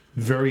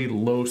 very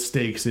low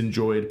stakes,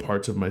 enjoyed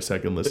parts of my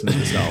second listen to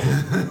this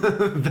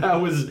album. That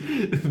was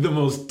the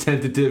most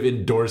tentative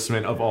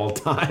endorsement of all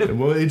time.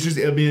 Well, it's just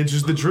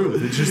the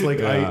truth. It's just like,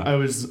 I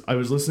was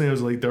listening, I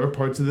was like, there are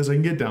parts of this I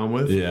can get down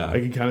with. Yeah. I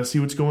can kind of see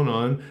what's going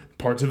on.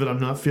 Parts of it I'm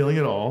not feeling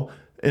at all.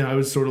 And I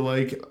was sort of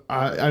like,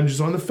 I'm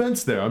just on the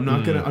fence there. I'm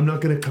not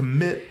gonna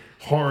commit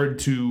hard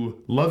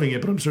to loving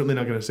it, but I'm certainly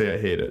not gonna say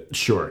I hate it.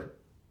 Sure.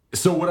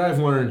 So what I've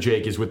learned,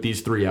 Jake, is with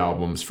these three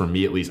albums, for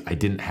me at least, I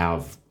didn't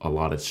have a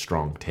lot of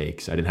strong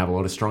takes. I didn't have a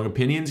lot of strong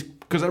opinions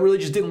because I really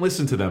just didn't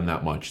listen to them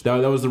that much. That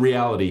was the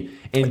reality.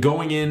 And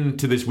going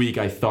into this week,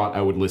 I thought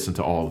I would listen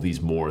to all of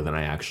these more than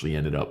I actually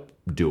ended up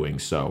doing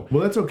so.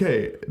 Well, that's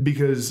okay,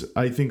 because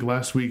I think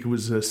last week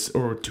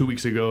or 2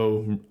 weeks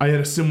ago, I had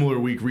a similar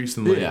week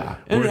recently. Yeah,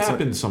 and it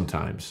happens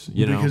sometimes,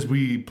 because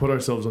we put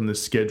ourselves on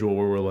this schedule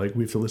where we're like,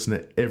 we have to listen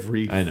to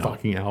every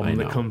fucking album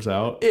that comes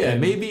out. Yeah,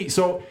 maybe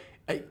so.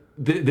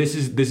 This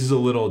is a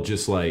little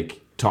just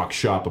like talk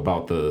shop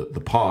about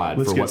the pod.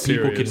 Let's for what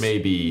serious. People can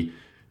maybe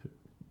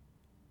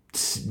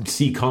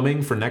see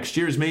coming for next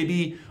year is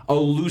maybe a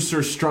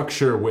looser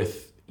structure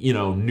with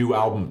new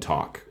album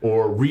talk,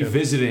 or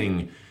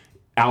revisiting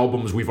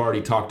albums we've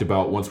already talked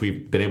about once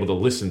we've been able to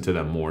listen to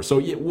them more. So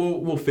yeah,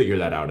 we'll figure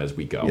that out as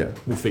we go. Yeah.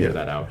 We'll figure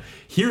that out.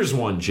 Here's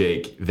one,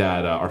 Jake,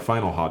 that our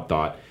final hot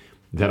thought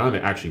that I'm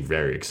actually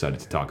very excited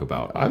to talk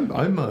about.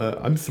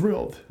 I'm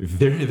thrilled.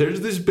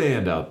 There's this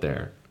band out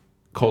there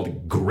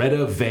called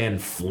Greta Van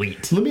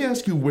Fleet. Let me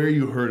ask you where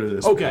you heard of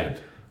this. Okay.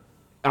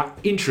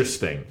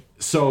 Interesting.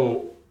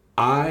 So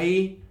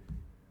I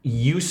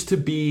used to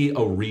be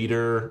a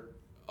reader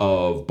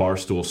of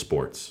Barstool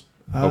Sports.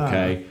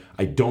 Okay.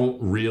 I don't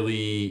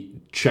really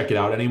check it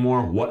out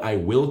anymore. What I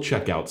will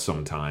check out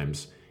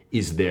sometimes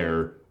is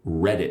their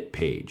Reddit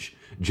page,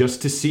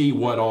 just to see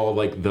what all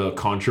like the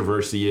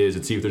controversy is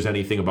and see if there's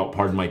anything about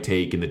Pardon My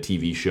Take in the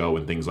TV show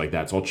and things like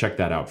that. So I'll check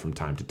that out from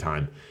time to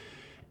time.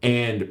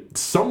 And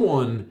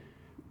someone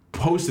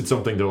posted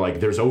something, they're like,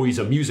 there's always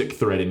a music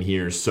thread in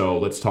here, so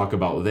let's talk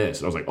about this.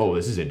 And I was like, oh,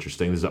 this is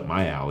interesting. This is up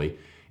my alley.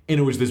 And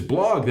it was this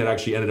blog that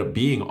actually ended up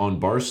being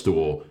on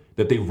Barstool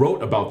that they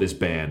wrote about this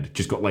band,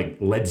 just got like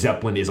Led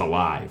Zeppelin is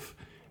alive.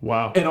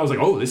 Wow. And I was like,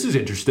 oh, this is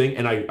interesting.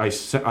 And I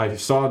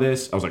saw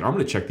this. I was like, I'm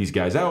going to check these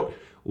guys out,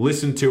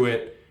 listen to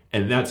it.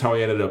 And that's how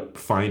I ended up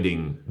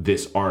finding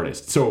this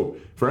artist. So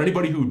for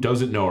anybody who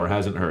doesn't know or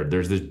hasn't heard,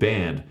 there's this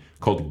band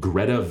called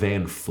Greta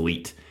Van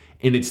Fleet.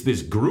 And it's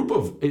this group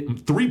of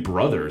three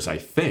brothers, I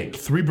think.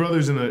 Three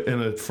brothers and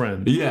a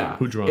friend. Yeah.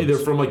 Who drums. And they're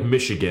from like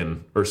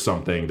Michigan or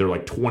something. They're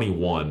like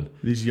 21.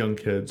 These young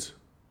kids.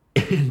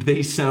 And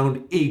they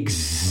sound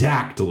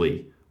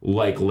exactly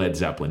like Led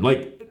Zeppelin.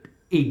 Like,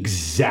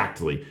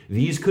 exactly.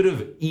 These could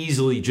have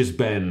easily just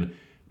been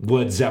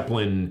Led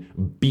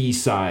Zeppelin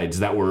B-sides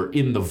that were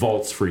in the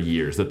vaults for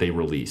years that they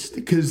released.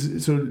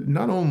 Because so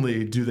not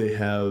only do they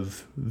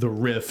have the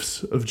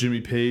riffs of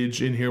Jimmy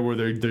Page in here where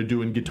they're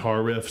doing guitar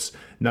riffs,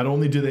 not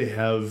only do they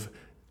have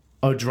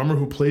a drummer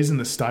who plays in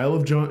the style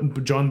of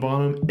John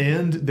Bonham,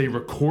 and they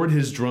record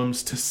his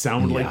drums to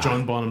sound like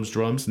John Bonham's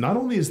drums. Not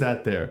only is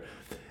that there,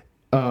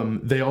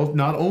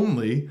 not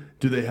only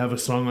do they have a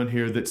song on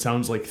here that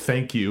sounds like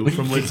Thank You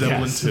from Led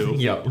Zeppelin 2,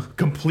 Yep.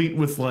 complete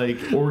with like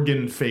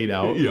organ fade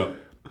out. Yep.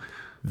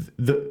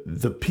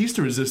 The piece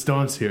de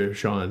resistance here,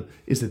 Sean,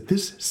 is that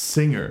this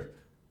singer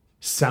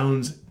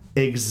sounds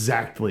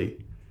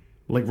exactly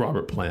like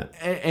Robert Plant.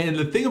 And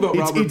the thing about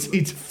Robert...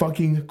 It's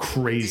fucking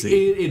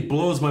crazy. It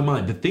blows my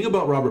mind. The thing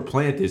about Robert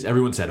Plant is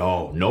everyone said,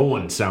 oh, no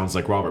one sounds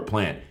like Robert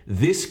Plant.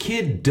 This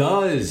kid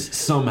does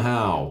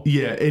somehow.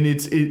 Yeah, and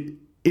it's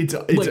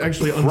like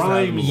actually prime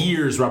unfathomable.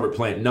 years Robert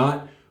Plant,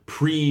 not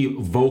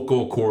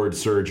pre-vocal cord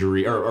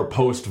surgery or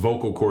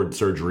post-vocal cord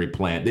surgery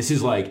Plant. This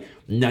is like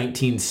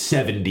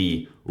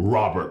 1970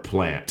 Robert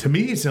Plant. To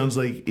me, he sounds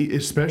like,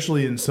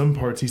 especially in some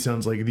parts, he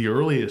sounds like the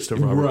earliest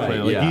of Robert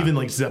Plant. Like even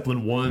like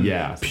Zeppelin 1,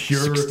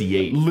 pure,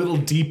 68. little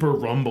deeper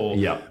rumble.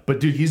 Yep. But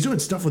dude, he's doing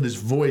stuff with his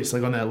voice,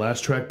 like on that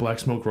last track, Black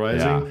Smoke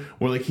Rising,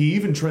 where like he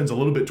even trends a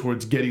little bit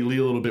towards Geddy Lee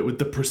a little bit with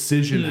the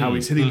precision, how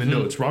he's hitting the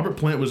notes. Robert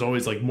Plant was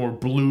always like more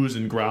blues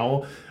and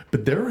growl,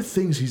 but there are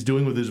things he's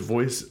doing with his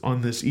voice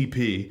on this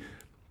EP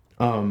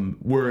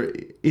where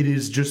it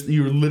is just,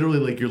 you're literally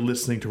like you're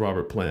listening to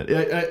Robert Plant.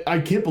 I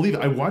can't believe it.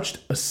 I watched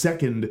a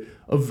second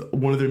of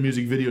one of their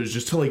music videos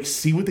just to like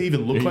see what they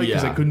even look like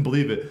because I couldn't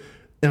believe it.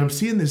 And I'm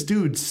seeing this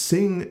dude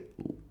sing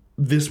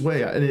this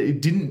way, and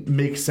it didn't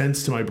make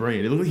sense to my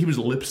brain. It looked like he was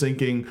lip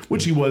syncing,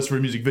 which he was for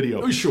a music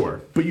video.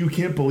 Sure. But you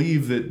can't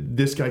believe that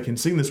this guy can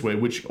sing this way,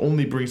 which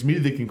only brings me to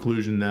the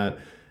conclusion that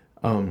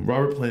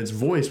Robert Plant's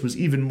voice was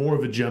even more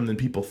of a gem than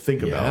people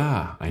think about.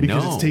 Yeah, I know.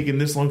 Because it's taken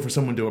this long for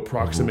someone to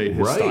approximate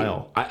his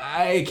style.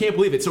 I can't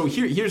believe it. So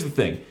here's the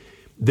thing.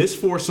 This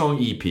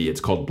 4-song EP, it's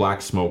called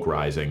Black Smoke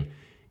Rising.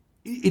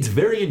 It's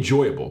very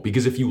enjoyable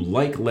because if you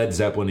like Led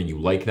Zeppelin and you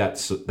like that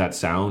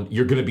sound,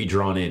 you're going to be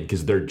drawn in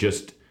because they're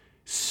just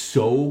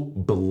so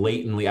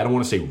blatantly, I don't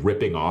want to say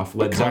ripping off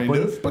Led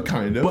Zeppelin.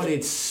 Kind of. But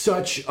it's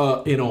such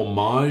an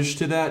homage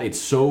to that. It's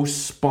so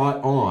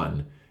spot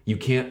on. You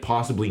can't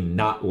possibly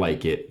not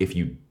like it if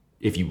you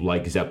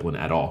like Zeppelin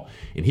at all.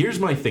 And here's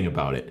my thing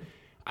about it.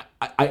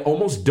 I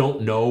almost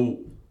don't know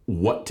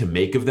what to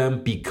make of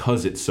them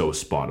because it's so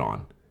spot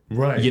on.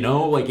 Right. You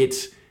know, like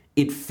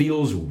it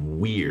feels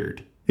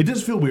weird. It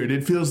does feel weird.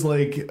 It feels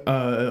like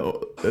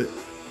oh,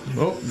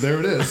 there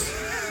it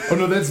is. Oh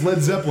no, that's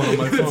Led Zeppelin on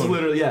my phone. That's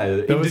literally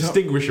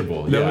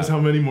indistinguishable. That was how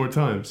many more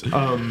times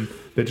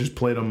that just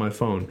played on my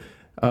phone.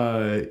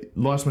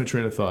 Lost my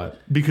train of thought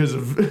because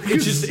of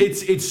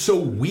it's so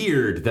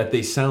weird that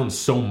they sound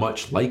so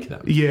much like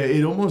them. Yeah,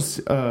 it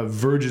almost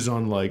verges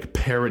on like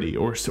parody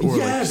or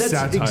like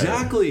satire.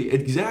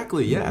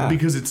 Exactly. Yeah,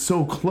 because it's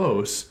so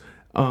close,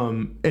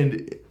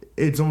 and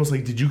it's almost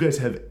like, did you guys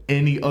have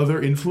any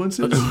other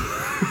influences?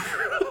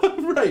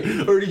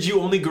 Right, or did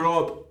you only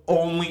grow up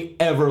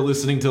ever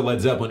listening to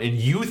Led Zeppelin, and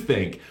you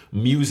think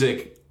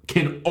music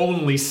can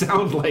only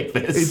sound like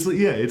this?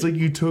 It's like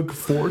you took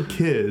 4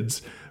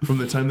 kids from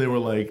the time they were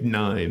like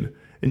 9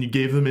 and you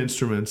gave them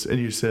instruments and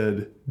you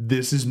said,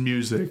 this is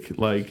music,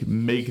 like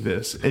make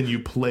this, and you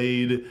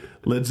played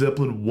Led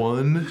Zeppelin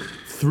 1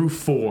 through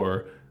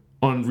 4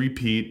 on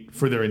repeat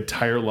for their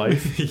entire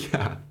life.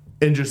 Yeah.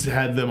 And just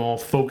had them all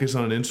focus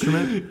on an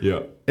instrument.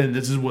 Yeah. And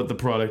this is what the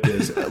product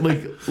is.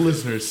 Like,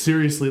 listeners,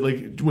 seriously,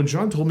 like, when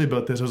Sean told me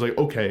about this, I was like,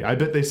 okay, I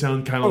bet they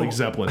sound kind of like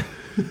Zeppelin.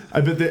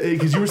 I bet that,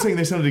 because you were saying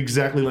they sounded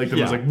exactly like them.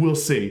 Yeah. I was like, we'll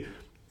see.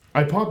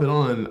 I pop it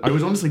on. I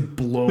was honestly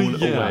blown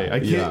away.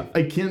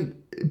 I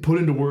can't put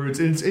into words.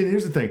 And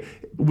here's the thing.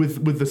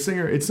 With the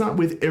singer, it's not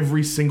with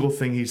every single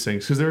thing he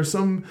sings. Because there are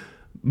some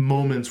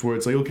moments where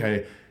it's like,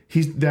 okay,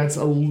 that's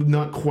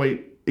not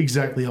quite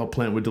exactly how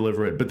Plant would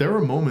deliver it. But there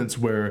are moments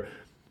where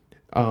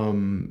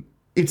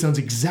it sounds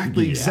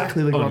exactly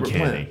like Robert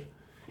Plant.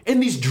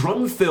 And these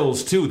drum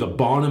fills, too, the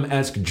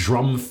Bonham-esque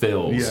drum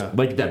fills. Yeah.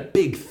 Like that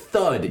big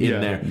thud in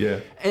there. Yeah.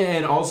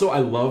 And also, I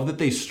love that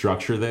they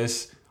structure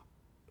this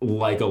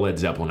like a Led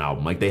Zeppelin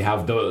album. Like they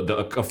have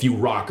a few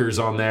rockers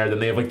on there, then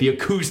they have like the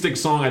acoustic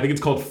song. I think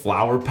it's called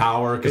Flower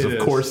Power, because of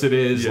course it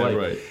is. Yeah, like,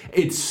 right.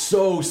 It's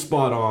so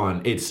spot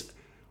on. It's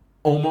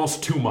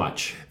almost too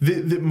much.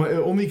 My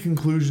only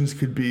conclusions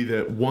could be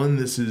that, one,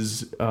 this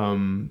is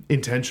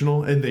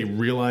intentional and they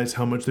realize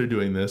how much they're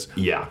doing this.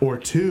 Yeah. Or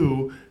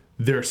 2,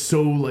 they're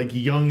so like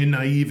young and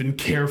naive and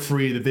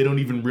carefree that they don't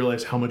even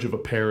realize how much of a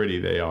parody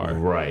they are.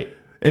 Right.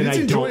 And I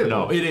enjoyable. don't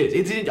know. It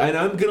is. And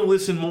I'm going to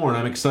listen more, and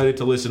I'm excited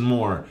to listen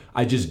more.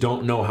 I just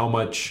don't know how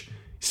much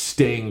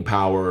staying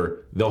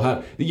power they'll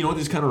have. You know what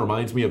this kind of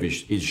reminds me of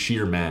is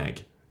Sheer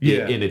Mag.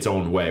 Yeah. In its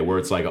own way, where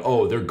it's like,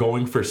 oh, they're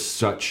going for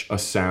such a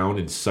sound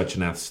and such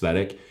an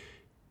aesthetic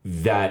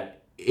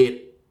that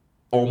it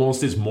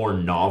almost is more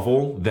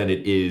novel than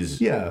it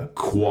is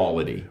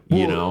quality,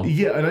 you know?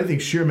 Yeah, and I think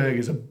Sheer Mag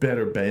is a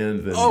better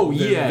band than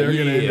they're going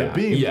to end up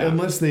being,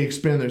 unless they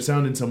expand their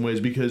sound in some ways,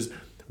 because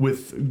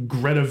with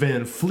Greta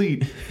Van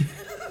Fleet...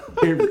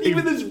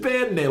 Even this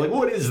band name, like,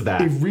 what is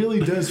that? It really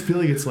does feel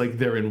like it's like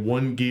they're in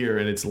one gear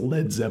and it's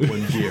Led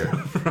Zeppelin gear.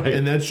 Right.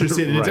 And that's just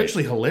it. And it's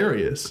actually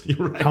hilarious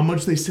how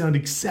much they sound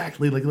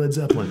exactly like Led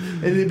Zeppelin.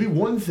 And it'd be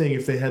one thing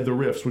if they had the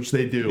riffs, which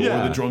they do,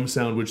 or the drum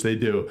sound, which they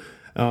do.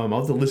 I'll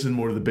have to listen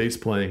more to the bass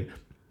playing.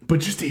 But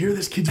just to hear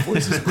this kid's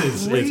voice is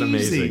crazy. It's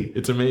amazing.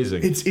 It's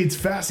amazing. It's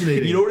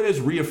fascinating. You know what it has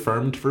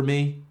reaffirmed for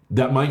me?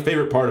 That my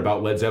favorite part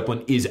about Led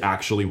Zeppelin is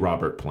actually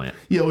Robert Plant.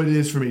 Yeah, well, it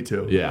is for me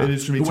too. Yeah, it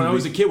is for me too. When I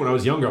was a kid, when I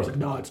was younger, I was like,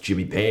 no, it's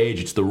Jimmy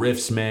Page, it's the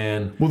riffs,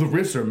 man. Well, the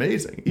riffs are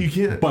amazing. You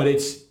can't. But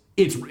it's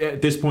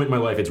at this point in my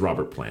life, it's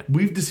Robert Plant.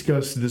 We've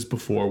discussed this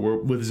before. Where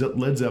with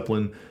Led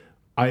Zeppelin,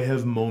 I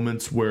have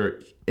moments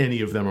where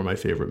any of them are my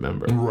favorite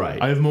member.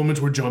 Right. I have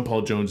moments where John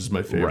Paul Jones is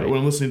my favorite. Right. When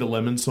I'm listening to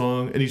Lemon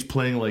Song and he's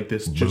playing like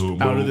this just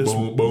boom, out boom, of this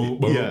boom, boom,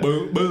 boom,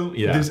 boom, boom.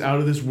 Yeah. This out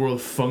of this world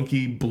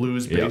funky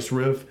blues bass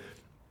riff.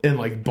 And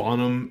like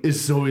Bonham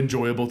is so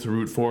enjoyable to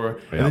root for.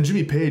 Yep. And then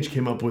Jimmy Page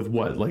came up with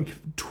what, like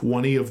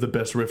 20 of the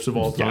best riffs of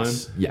all time?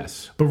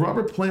 Yes. But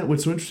Robert Plant,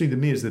 what's so interesting to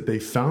me is that they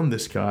found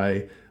this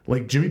guy,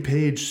 like Jimmy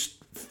Page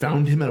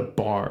found him at a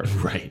bar.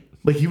 Right.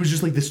 Like he was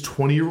just like this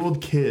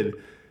 20-year-old kid.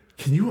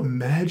 Can you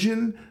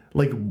imagine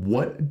like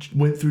what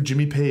went through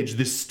Jimmy Page,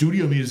 this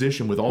studio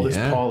musician with all this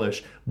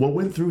polish, what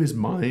went through his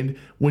mind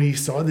when he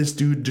saw this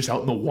dude just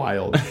out in the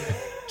wild?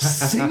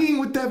 Singing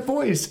with that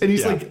voice, and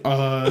he's like,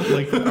 all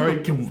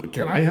right,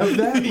 can I have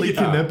that? Like,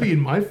 can that be in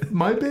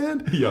my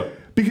band? Yeah.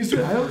 Because dude,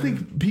 I don't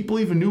think people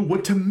even knew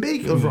what to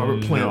make of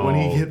Robert Plant when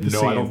he hit the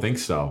scene. No, I don't think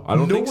so. I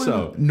don't think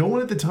so. No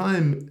one at the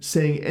time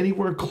sang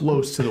anywhere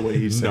close to the way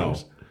he sings. No.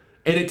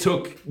 And it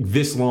took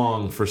this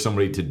long for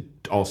somebody to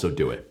also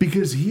do it.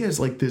 Because he has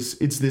like this,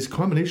 it's this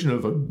combination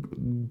of a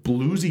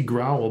bluesy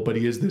growl, but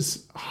he has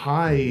this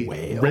high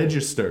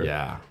register.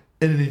 Yeah.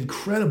 And an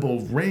incredible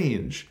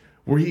range.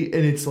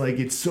 It's like,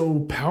 it's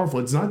so powerful.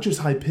 It's not just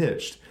high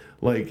pitched.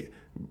 Like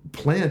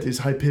Plant is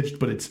high pitched,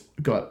 but it's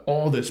got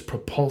all this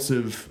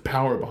propulsive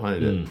power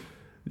behind it.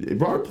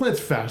 Robert Plant's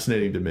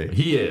fascinating to me.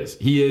 He is.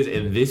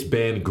 And this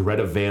band,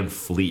 Greta Van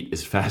Fleet,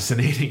 is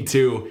fascinating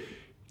too.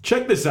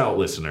 Check this out,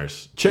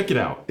 listeners. Check it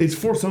out. It's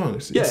 4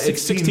 songs. Yeah,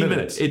 it's 16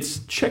 minutes.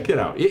 Check it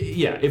out.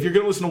 If you're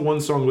going to listen to one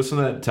song,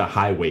 listen to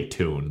Highway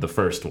Tune, the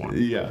first one.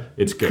 Yeah.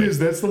 It's good. Because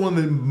that's the one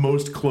that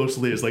most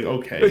closely is like,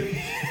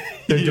 okay.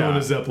 They're doing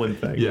a Zeppelin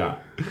thing. Yeah.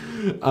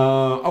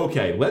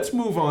 Okay, let's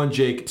move on,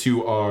 Jake,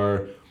 to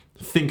our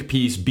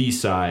Thinkpiece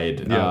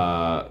B-side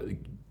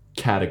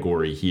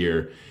category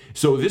here.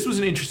 So this was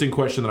an interesting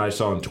question that I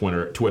saw on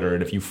Twitter,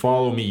 and if you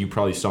follow me, you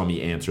probably saw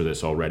me answer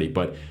this already,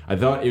 but I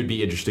thought it would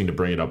be interesting to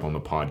bring it up on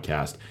the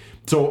podcast.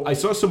 So I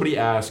saw somebody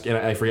ask, and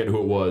I forget who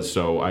it was,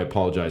 so I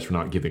apologize for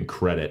not giving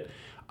credit.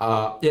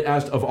 It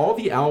asked, of all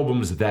the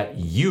albums that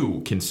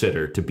you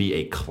consider to be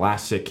a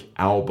classic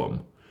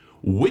album,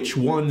 which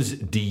ones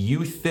do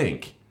you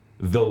think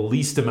the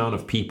least amount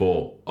of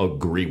people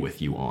agree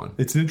with you on?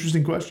 It's an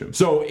interesting question.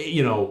 So,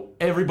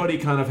 everybody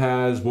kind of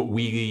has what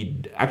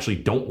we actually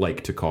don't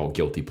like to call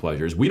guilty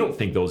pleasures. We don't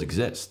think those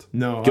exist.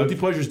 No. Guilty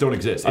pleasures don't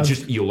exist. It's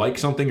just you like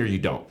something or you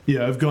don't.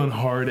 Yeah, I've gone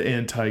hard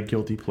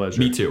anti-guilty pleasure.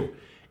 Me too.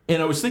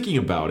 And I was thinking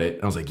about it,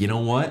 and I was like, you know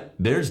what?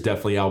 There's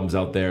definitely albums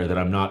out there that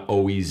I'm not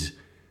always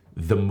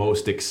the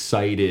most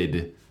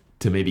excited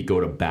to maybe go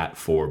to bat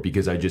for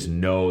because I just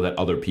know that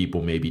other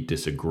people maybe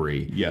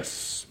disagree.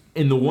 Yes.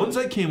 And the ones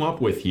I came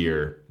up with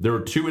here, there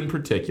were 2 in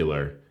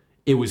particular.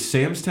 It was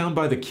Sam's Town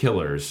by the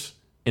Killers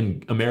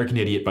and American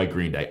Idiot by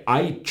Green Day.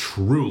 I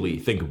truly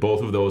think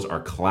both of those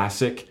are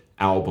classic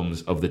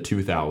albums of the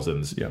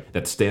 2000s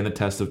that stand the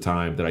test of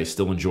time, that I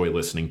still enjoy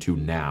listening to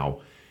now.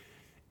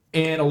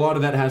 And a lot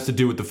of that has to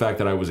do with the fact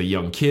that I was a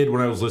young kid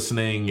when I was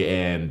listening,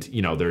 and,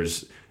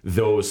 there's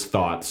those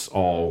thoughts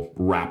all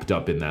wrapped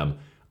up in them.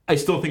 I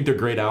still think they're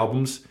great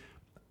albums.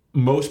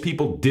 Most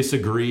people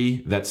disagree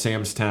that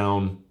Sam's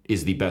Town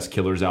is the best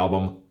Killers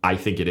album. I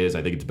think it is.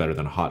 I think it's better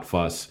than Hot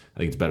Fuss. I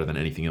think it's better than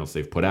anything else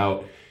they've put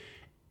out.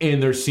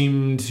 And there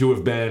seemed to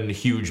have been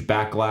huge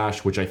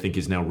backlash, which I think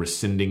is now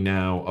rescinding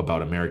now,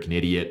 about American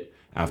Idiot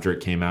after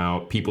it came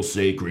out. People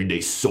say Green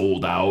Day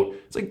sold out.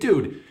 It's like,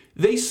 dude,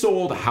 they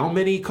sold how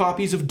many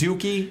copies of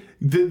Dookie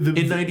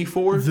in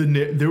 94?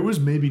 There was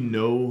maybe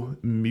no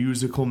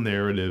musical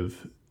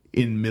narrative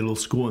in middle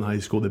school and high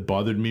school that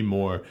bothered me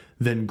more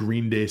than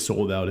Green Day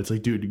sold out. It's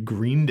like, dude,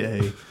 Green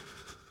Day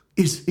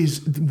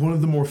is one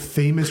of the more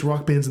famous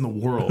rock bands in the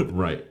world.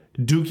 Right.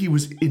 Dookie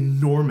was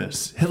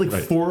enormous. Had like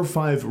 4 or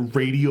 5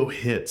 radio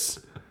hits.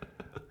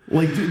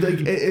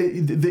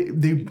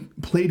 They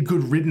played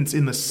Good Riddance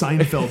in the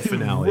Seinfeld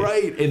finale.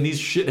 Right. And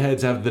these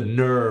shitheads have the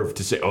nerve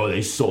to say, oh,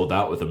 they sold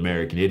out with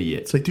American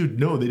Idiot. It's like, dude,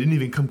 no, they didn't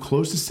even come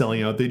close to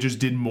selling out. They just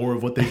did more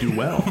of what they do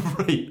well.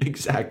 Right,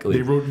 exactly.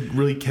 They wrote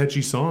really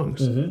catchy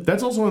songs. Mm-hmm.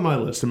 That's also on my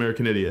list,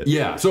 American Idiot.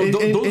 Yeah. So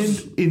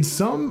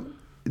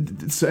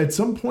at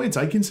some points,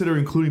 I consider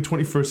including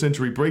 21st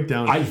Century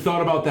Breakdown. I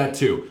thought about that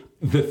too.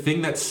 The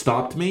thing that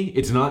stopped me,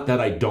 it's not that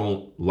I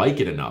don't like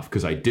it enough,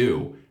 because I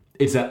do.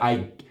 It's that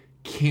I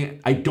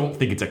don't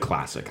think it's a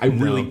classic. I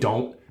really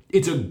don't.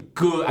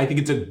 I think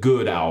it's a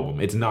good album.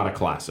 It's not a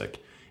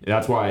classic.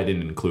 That's why I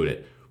didn't include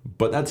it.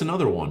 But that's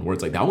another one where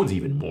it's like, that one's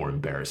even more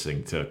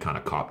embarrassing to kind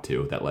of cop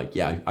to. That like,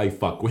 yeah, I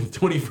fuck with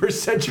 21st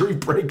Century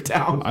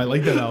Breakdown. I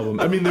like that album.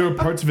 I mean, there are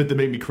parts of it that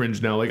make me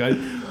cringe now. Like,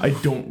 I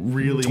don't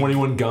really...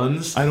 21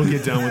 Guns? I don't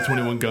get down with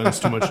 21 Guns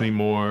too much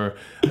anymore.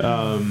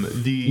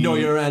 Know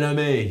Your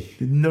Enemy.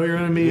 Know Your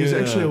Enemy is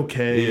actually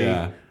okay.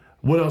 Yeah.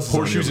 What else?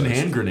 Horseshoes and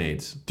Hand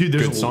Grenades. Dude,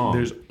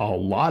 there's a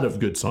lot of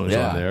good songs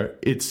on there.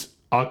 It's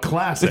a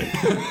classic.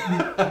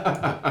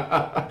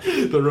 The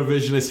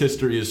revisionist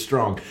history is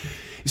strong.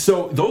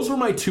 So those were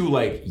my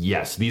 2,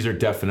 yes, these are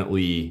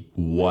definitely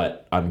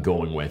what I'm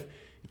going with.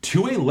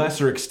 To a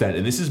lesser extent,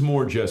 and this is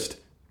more just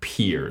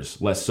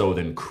peers, less so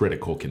than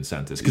critical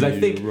consensus. Because I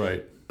think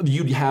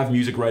you'd have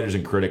music writers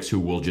and critics who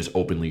will just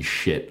openly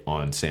shit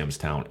on Sam's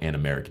Town and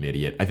American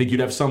Idiot. I think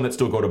you'd have some that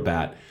still go to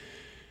bat.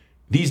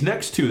 These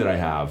next 2 that I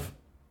have,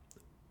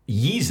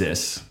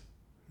 Yeezus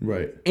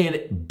Right.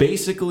 And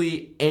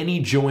basically any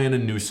Joanna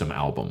Newsom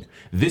album.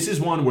 This is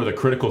one where the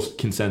critical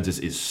consensus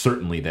is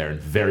certainly there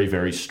and very,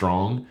 very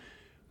strong.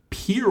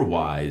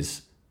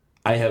 Peer-wise,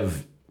 I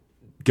have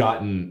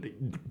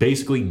gotten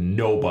basically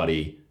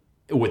nobody,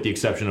 with the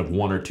exception of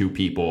one or two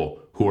people,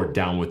 who are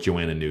down with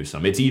Joanna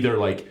Newsom. It's either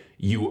like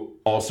you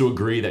also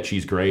agree that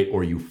she's great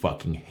or you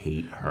fucking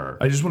hate her.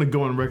 I just want to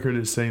go on record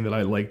as saying that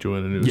I like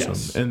Joanna Newsom.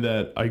 Yes. And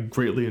that I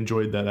greatly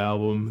enjoyed that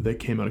album that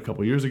came out a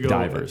couple years ago.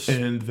 Divers.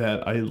 And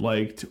that I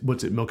liked,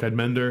 Milk-Eyed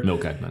Mender?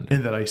 Milk-Eyed Mender.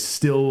 And that I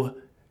still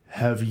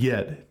have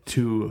yet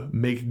to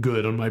make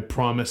good on my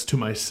promise to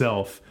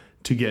myself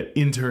to get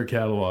into her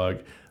catalog.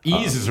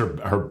 Ease is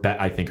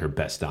I think her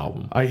best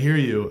album. I hear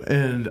you.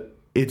 And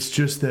it's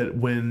just that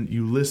when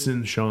you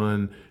listen,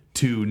 Sean,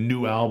 to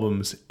new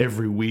albums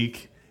every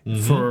week,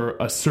 for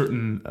a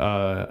certain,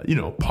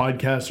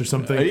 podcast or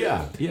something.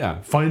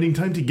 Yeah. Finding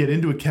time to get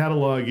into a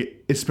catalog,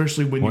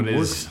 especially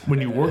when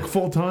you work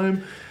full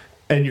time,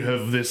 and you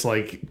have this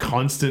like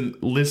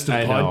constant list of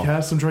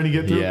podcasts I'm trying to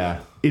get through. Yeah.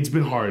 It's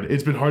been hard.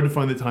 It's been hard to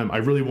find the time. I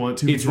really want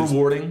to. It's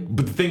rewarding,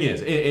 but the thing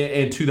is,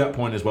 and to that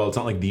point as well, it's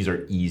not like these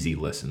are easy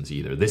listens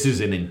either. This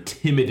is an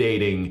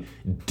intimidating,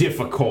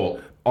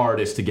 difficult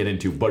artist to get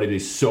into, but it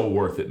is so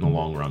worth it in the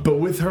long run. But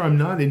with her, I'm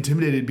not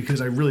intimidated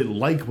because I really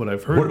like what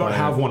I've heard. What about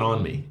Have One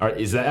On Me?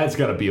 That's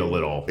got to be a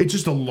little... It's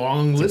just a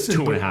long listen.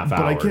 2.5 hours.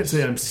 But I can't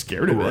say I'm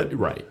scared of it.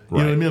 Right. You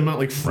know what I mean? I'm not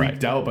like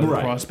freaked out by the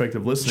prospect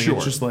of listening. Sure.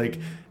 It's just like,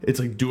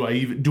 do I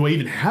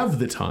even have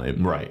the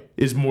time? Right.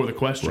 Is more the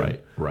question.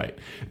 Right.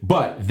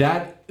 But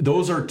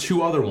those are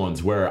two other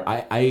ones where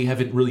I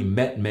haven't really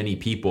met many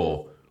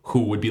people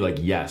who would be like,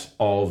 yes,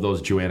 all of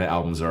those Joanna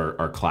albums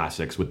are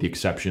classics, with the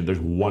exception, there's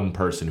one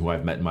person who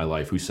I've met in my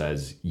life who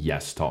says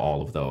yes to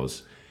all of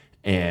those.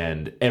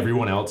 And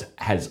everyone else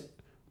has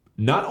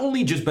not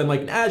only just been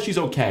like, she's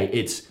okay,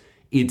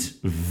 it's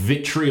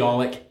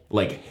vitriolic,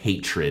 like,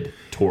 hatred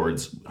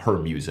towards her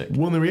music.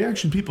 Well, the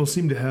reaction people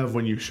seem to have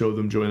when you show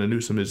them Joanna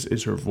Newsom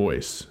is her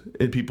voice.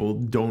 And people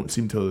don't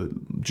seem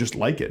to just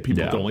like it.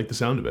 People don't like the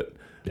sound of it.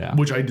 Yeah.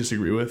 Which I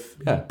disagree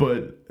with. Yeah.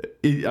 But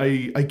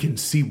I can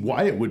see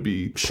why it would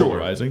be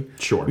polarizing.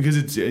 Sure. Because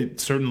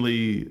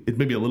it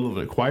may be a little of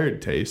an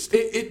acquired taste.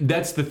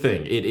 That's the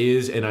thing. It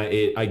is, and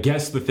I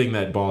guess the thing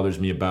that bothers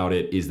me about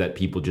it is that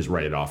people just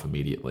write it off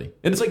immediately.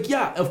 And it's like,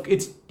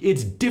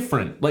 it's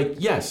different. Like,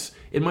 yes,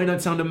 it might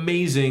not sound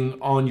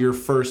amazing on your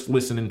first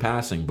listen in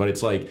passing, but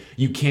it's like,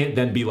 you can't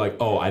then be like,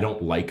 oh, I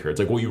don't like her. It's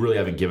like, well, you really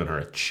haven't given her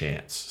a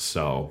chance.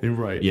 So,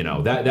 right.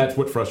 That's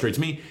what frustrates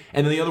me.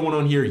 And then the other one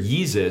on here,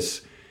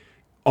 Yeezus,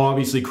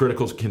 obviously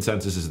critical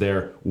consensus is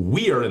there.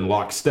 We are in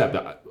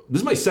lockstep.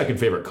 This is my second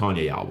favorite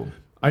Kanye album.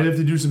 I'd have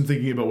to do some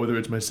thinking about whether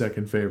it's my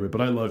second favorite,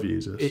 but I love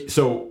Yeezus.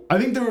 So I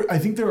think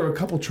there are a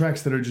couple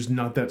tracks that are just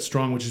not that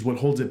strong, which is what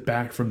holds it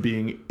back from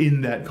being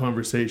in that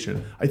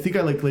conversation. I think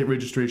I like Late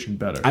Registration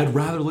better. I'd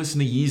rather listen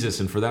to Yeezus,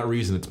 and for that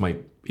reason, it's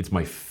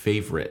my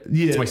favorite.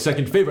 Yeah. It's my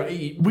second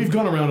favorite. We've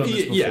gone around on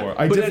this before. Yeah,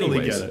 I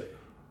definitely get it.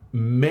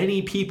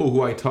 Many people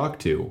who I talk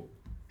to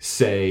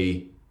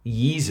say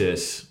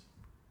Yeezus,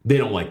 they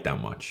don't like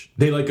that much.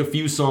 They like a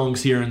few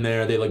songs here and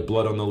there. They like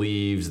Blood on the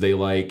Leaves. They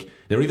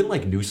don't even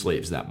like New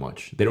Slaves that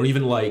much. They don't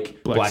even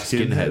like Black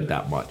Skinhead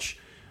that much.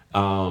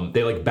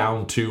 They like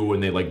Bound 2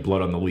 and they like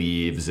Blood on the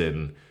Leaves,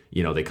 and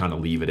they kind of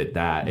leave it at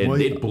that. And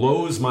it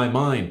blows my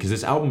mind because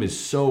this album is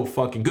so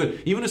fucking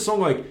good. Even a song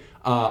like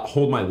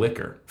Hold My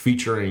Liquor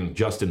featuring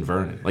Justin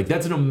Vernon. Like,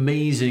 that's an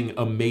amazing,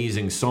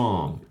 amazing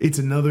song. It's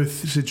another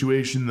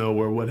situation, though,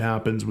 where what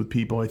happens with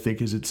people, I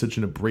think, is it's such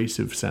an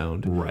abrasive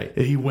sound. Right.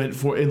 And he went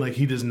for it, and like,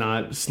 he does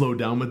not slow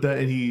down with that.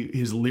 And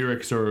his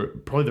lyrics are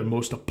probably the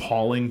most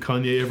appalling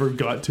Kanye ever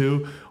got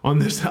to on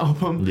this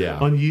album. Yeah.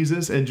 On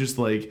Yeezus, and just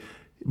like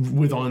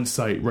with On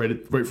Sight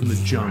right from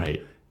the jump.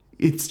 Right.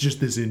 It's just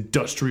this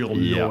industrial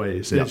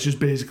noise. And it's just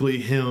basically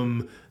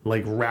him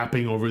like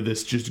rapping over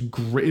this just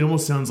great. It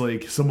almost sounds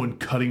like someone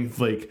cutting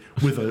like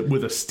with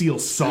a steel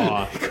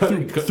saw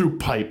through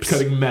pipes.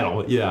 Cutting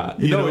metal. Yeah.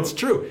 It's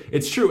true.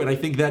 It's true. And I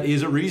think that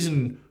is a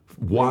reason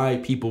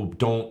why people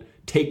don't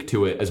take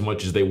to it as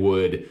much as they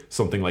would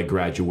something like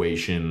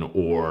Graduation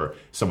or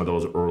some of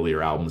those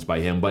earlier albums by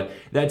him. But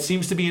that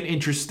seems to be an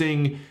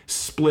interesting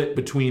split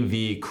between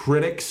the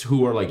critics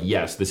who are like,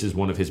 yes, this is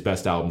one of his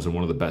best albums and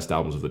one of the best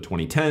albums of the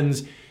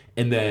 2010s,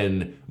 and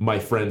then my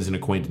friends and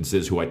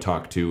acquaintances who I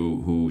talk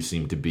to who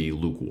seem to be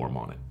lukewarm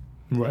on it.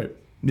 Right.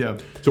 Yeah.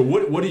 So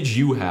what did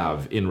you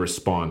have in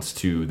response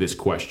to this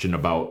question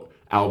about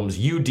albums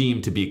you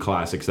deem to be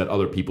classics that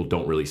other people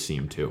don't really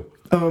seem to?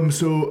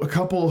 So a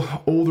couple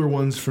older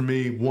ones for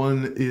me.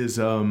 One is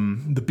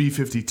the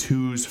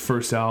B-52's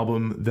first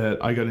album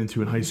that I got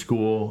into in high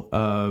school.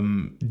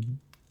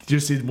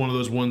 Just one of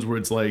those ones where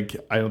it's like,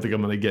 I don't think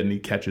I'm gonna get any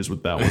catches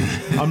with that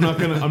one. I'm not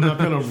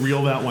gonna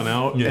reel that one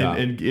out,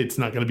 and it's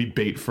not gonna be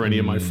bait for any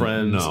of my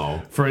friends.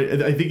 No,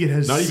 I think it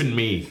has not even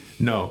me.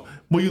 No.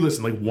 Well, you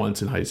listen like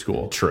once in high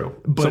school. True.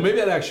 But so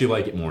maybe I'd actually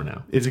like it more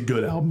now. It's a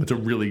good album. It's a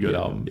really good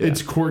album. Yeah.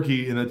 It's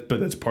quirky, but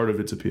that's part of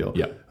its appeal.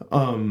 Yeah.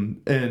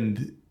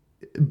 And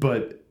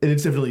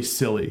it's definitely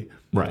silly.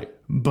 Right.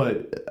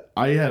 But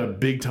I had a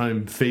big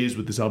time phase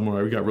with this album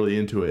where I got really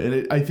into it.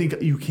 And I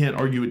think you can't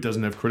argue it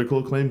doesn't have critical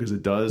acclaim because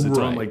it does. It's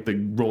on like the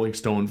Rolling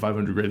Stone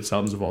 500 Greatest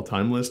Albums of All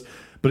Time list.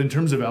 But in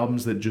terms of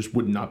albums that just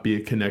would not be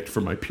a connect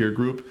for my peer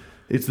group,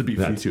 it's the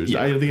B-52s.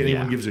 I don't think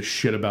anyone gives a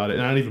shit about it,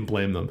 and I don't even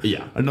blame them.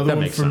 Yeah, another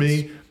one for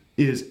me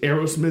is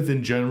Aerosmith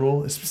in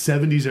general,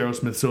 70s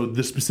Aerosmith. So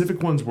the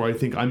specific ones where I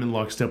think I'm in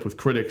lockstep with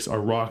critics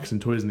are Rocks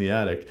and Toys in the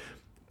Attic.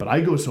 But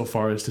I go so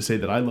far as to say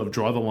that I love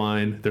Draw the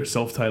Line, their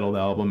self-titled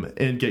album,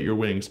 and Get Your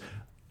Wings.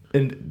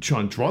 And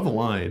Sean, Draw the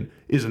Line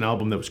is an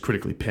album that was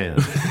critically panned.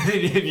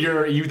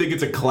 You think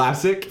it's a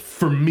classic?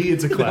 For me,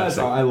 it's a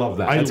classic. I love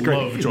that. That's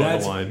great. Love Draw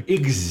the Line.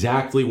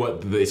 Exactly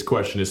what this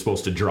question is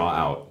supposed to draw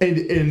out.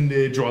 And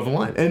Draw the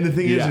Line. And the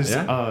thing is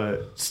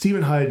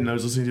Stephen Hyden, I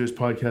was listening to his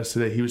podcast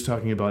today, he was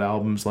talking about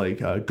albums like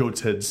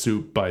Goat's Head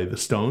Soup by the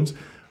Stones,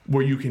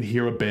 where you can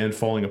hear a band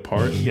falling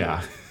apart.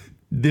 Yeah.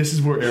 This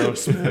is where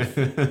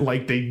Aerosmith,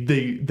 like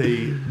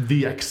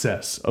the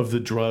excess of the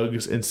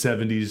drugs and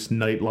 70s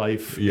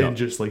nightlife and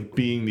just like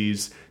being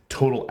these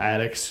total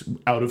addicts,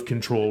 out of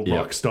control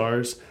rock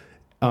stars,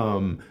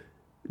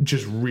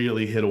 just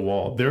really hit a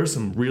wall. There are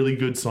some really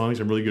good songs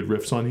and really good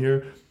riffs on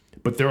here,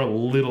 but they're a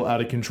little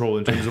out of control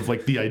in terms of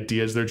like the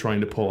ideas they're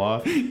trying to pull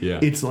off. Yeah.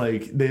 It's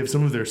like they have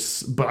some of their,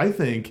 but I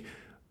think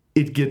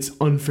it gets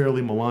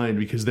unfairly maligned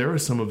because there are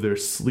some of their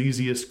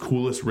sleaziest,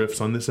 coolest riffs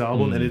on this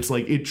album, and it's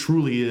like it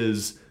truly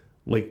is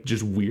like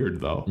just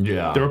weird though.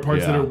 Yeah, there are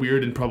parts that are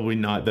weird and probably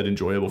not that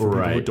enjoyable for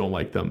people who don't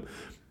like them.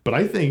 But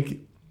I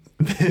think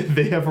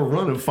they have a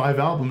run of 5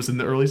 albums in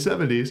the early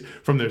 70s,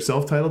 from their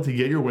self-titled to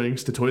Get Your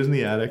Wings to Toys in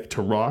the Attic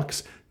to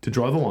Rocks to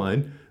Draw the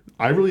Line.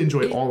 I really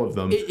enjoy all of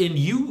them. And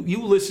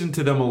you listened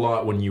to them a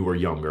lot when you were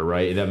younger,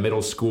 right? That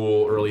middle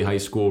school, early high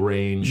school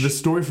range. The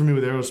story for me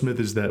with Aerosmith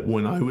is that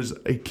when I was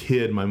a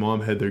kid, my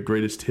mom had their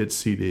greatest hits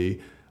CD,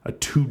 a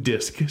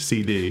 2-disc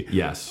CD.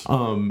 Yes.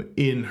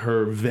 In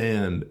her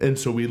van. And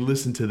so we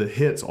listened to the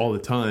hits all the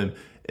time.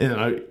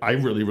 And I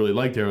really, really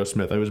liked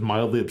Aerosmith. I was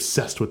mildly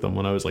obsessed with them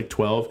when I was like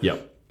 12.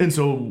 Yep. And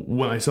so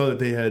when I saw that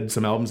they had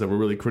some albums that were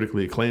really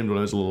critically acclaimed when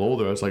I was a little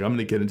older, I was like, I'm going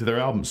to get into their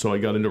albums. So I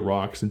got into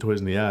Rocks and Toys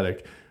in the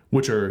Attic,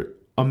 which are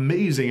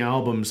amazing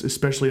albums,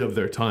 especially of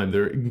their time.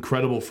 They're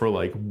incredible for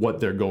like what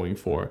they're going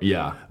for.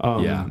 Yeah.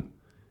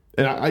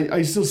 And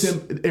I still say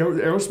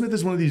Aerosmith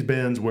is one of these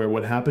bands where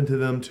what happened to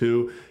them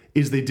too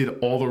is they did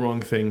all the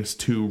wrong things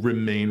to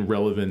remain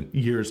relevant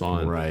years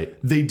on. Right.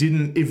 They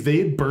didn't, if they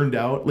had burned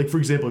out, like for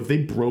example, if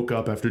they broke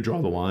up after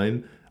Draw the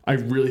Line, I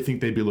really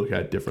think they'd be looked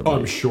at differently. Oh,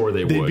 I'm sure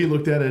they would. They'd be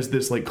looked at as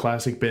this like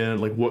classic band,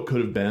 like what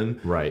could have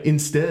been. Right.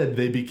 Instead,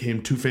 they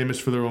became too famous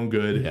for their own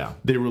good. Yeah.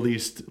 They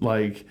released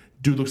like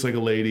Dude Looks Like a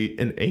Lady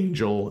and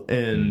Angel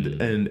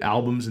and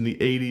albums in the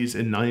 80s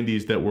and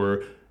 90s that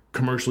were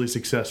commercially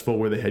successful,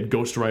 where they had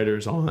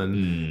ghostwriters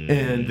on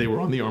and they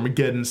were on the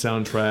Armageddon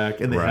soundtrack,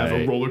 and they have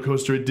a roller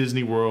coaster at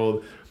Disney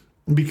World.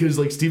 Because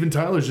like Steven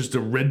Tyler's just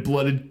a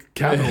red-blooded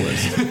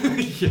capitalist.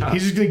 He's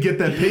just gonna get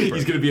that paper.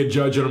 He's gonna be a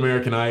judge on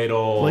American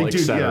Idol, like,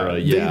 etc.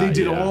 They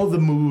did all the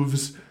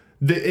moves.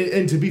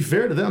 And to be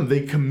fair to them,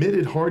 they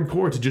committed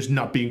hardcore to just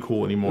not being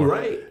cool anymore.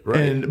 Right.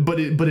 But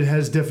it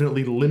has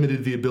definitely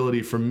limited the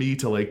ability for me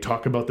to like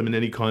talk about them in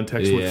any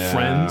context with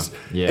friends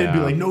and be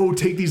like, no,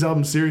 take these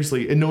albums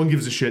seriously. And no one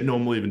gives a shit. No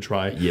one will even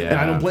try. Yeah. And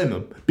I don't blame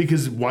them,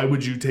 because why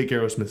would you take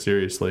Aerosmith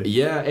seriously?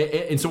 Yeah.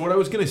 And so what I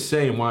was going to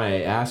say and why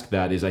I asked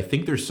that is I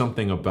think there's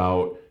something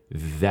about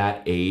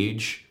that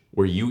age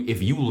where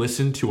if you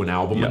listen to an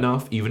album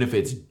enough, even if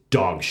it's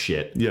dog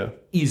shit,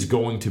 is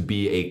going to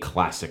be a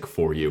classic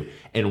for you.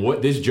 And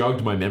what this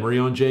jogged my memory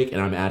on, Jake,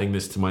 and I'm adding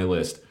this to my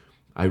list,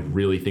 I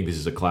really think this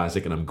is a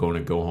classic, and I'm going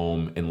to go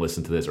home and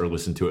listen to this, or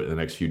listen to it in the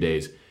next few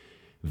days.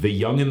 The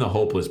Young and the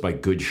Hopeless by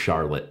Good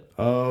Charlotte.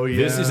 Oh, yeah.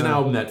 This is an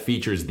album that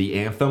features the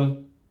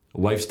anthem,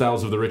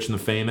 Lifestyles of the Rich and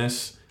the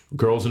Famous,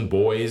 Girls and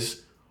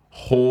Boys,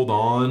 Hold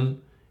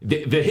On.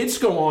 The hits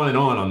go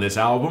on this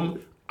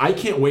album. I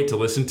can't wait to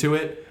listen to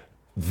it.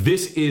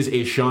 This is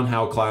a Sean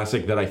Howe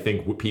classic that I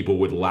think people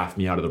would laugh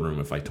me out of the room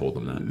if I told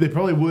them that. They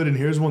probably would, and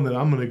here's one that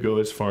I'm going to go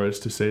as far as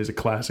to say is a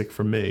classic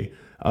for me.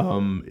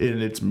 And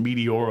it's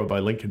Meteora by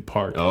Linkin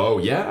Park. Oh,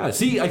 yeah.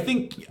 See, I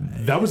think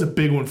that was a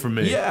big one for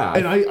me. Yeah.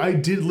 And I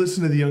did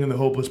listen to The Young and the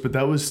Hopeless, but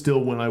that was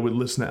still when I would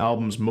listen to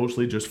albums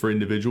mostly just for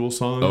individual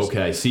songs.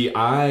 Okay. See,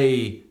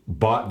 I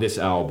bought this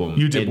album.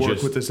 You did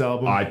work with this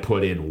album? I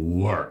put in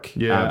work.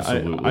 Yeah.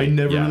 Absolutely. I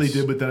never really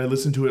did, but then I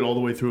listened to it all the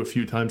way through a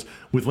few times.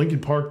 With Linkin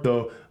Park,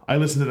 though, I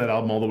listened to that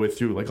album all the way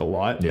through like a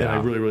lot, and I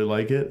really, really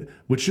like it,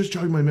 which just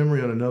jogged my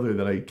memory on another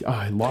that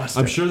I lost.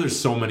 I'm sure there's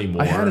so many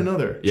more. I had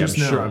another. Yeah,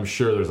 I'm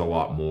sure there's a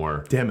lot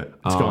more. Damn it,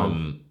 it's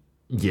gone.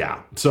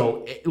 Yeah.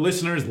 So,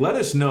 listeners, let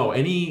us know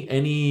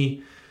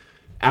any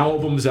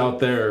albums out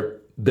there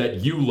that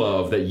you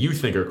love, that you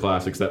think are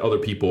classics, that other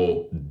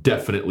people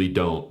definitely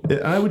don't.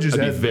 I'd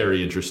be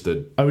very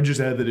interested. I would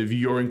just add that if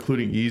you're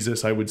including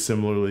Yeezus, I would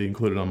similarly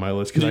include it on my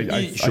list, because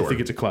I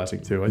think it's a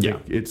classic too. I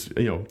think it's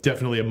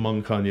definitely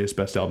among Kanye's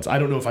best albums. I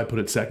don't know if I put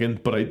it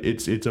second, but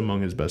it's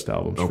among his best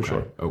albums for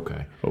sure.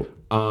 Okay.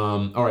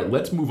 All right,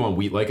 let's move on.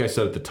 Like I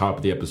said at the top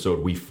of the episode,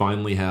 we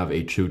finally have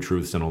a Two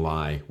Truths and a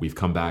Lie. We've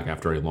come back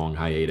after a long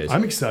hiatus.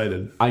 I'm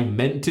excited. I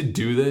meant to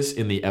do this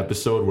in the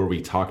episode where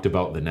we talked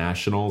about the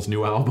National's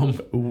new album.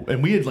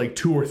 And we had like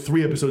 2 or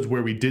 3 episodes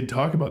where we did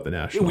talk about the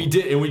National. We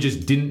did, and we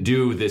just didn't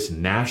do this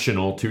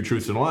National Two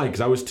Truths and a Lie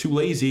because I was too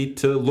lazy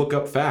to look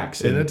up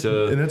facts. And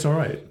that's all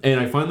right. And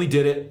I finally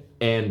did it,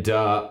 and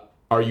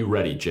are you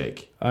ready,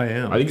 Jake? I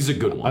am. I think it's a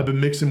good one. I've been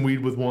mixing weed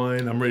with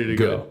wine. I'm ready to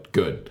go.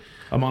 Good.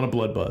 I'm on a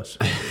blood buzz.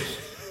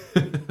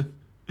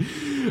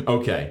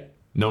 Okay,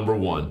 number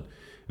 1.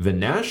 The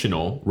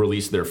National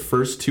released their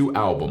first 2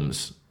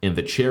 albums and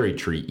the Cherry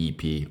Tree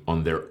EP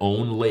on their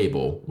own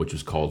label, which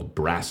was called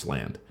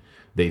Brassland.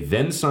 They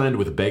then signed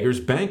with Beggar's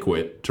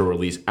Banquet to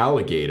release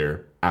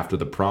Alligator after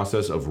the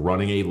process of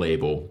running a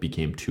label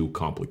became too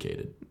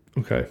complicated.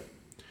 Okay.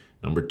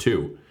 Number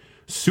 2.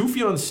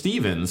 Sufjan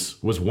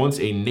Stevens was once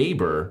a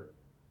neighbor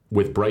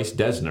with Bryce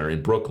Dessner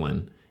in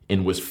Brooklyn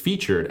and was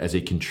featured as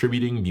a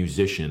contributing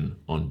musician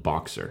on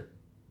Boxer.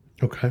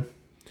 Okay.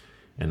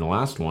 And the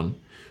last one,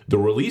 the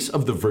release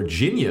of the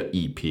Virginia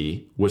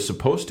EP was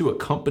supposed to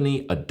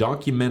accompany a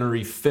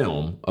documentary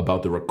film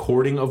about the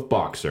recording of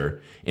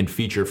Boxer and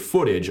feature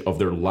footage of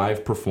their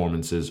live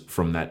performances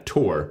from that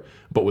tour,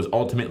 but was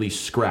ultimately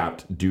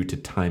scrapped due to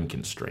time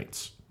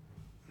constraints.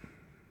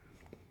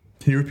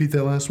 Can you repeat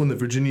that last one? The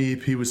Virginia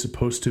EP was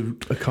supposed to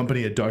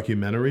accompany a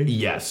documentary?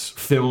 Yes,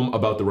 film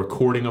about the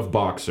recording of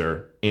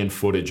Boxer and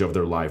footage of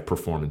their live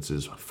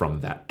performances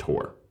from that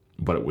tour.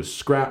 But it was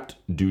scrapped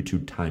due to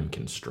time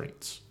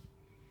constraints.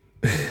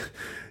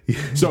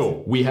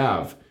 So we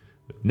have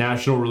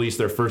National released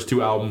their first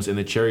 2 albums in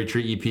the Cherry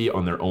Tree EP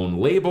on their own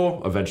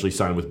label, eventually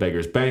signed with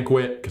Beggar's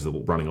Banquet because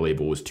running a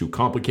label was too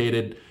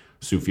complicated.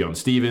 Sufjan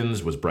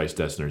Stevens was Bryce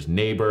Dessner's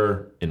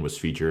neighbor and was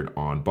featured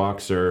on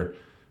Boxer.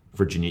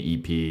 Virginia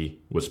EP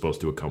was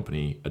supposed to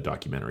accompany a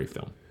documentary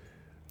film.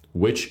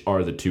 Which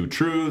are the 2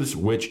 truths?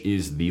 Which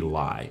is the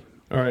lie?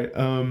 All right.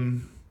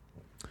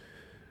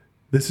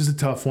 This is a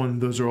tough one.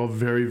 Those are all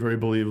very, very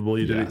believable.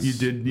 You did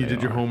You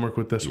did your homework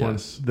with this one.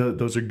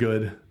 Those are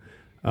good.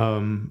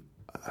 I'm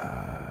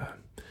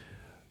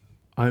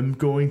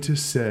going to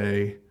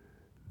say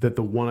that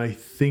the one I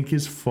think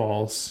is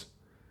false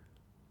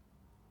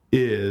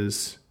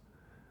is,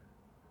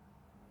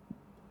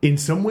 in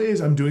some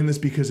ways, I'm doing this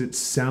because it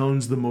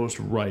sounds the most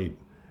right.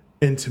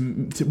 And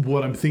to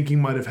what I'm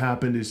thinking might have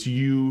happened is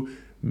you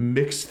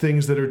mix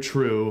things that are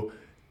true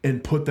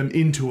and put them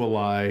into a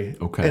lie,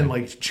 and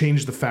like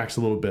change the facts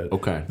a little bit.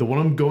 Okay. The one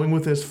I'm going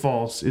with as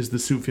false is the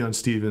Sufjan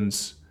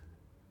Stevens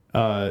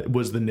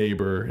was the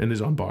neighbor and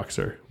is on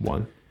Boxer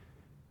one.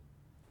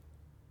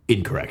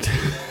 Incorrect.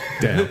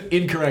 Damn.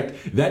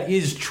 Incorrect. That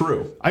is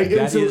true.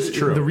 That is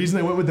true. The reason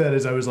I went with that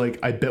is I was like,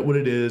 I bet what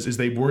it is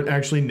they weren't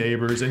actually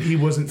neighbors, and he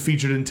wasn't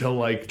featured until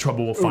like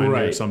Trouble Will Find Me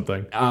or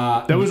something.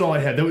 That was all I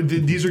had.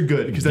 These are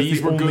good because that's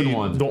these were good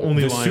ones. The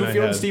only line I had.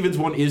 Sufjan Stevens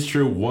one is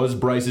true. Was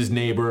Bryce's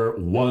neighbor.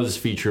 Was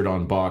featured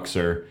on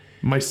Boxer.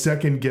 My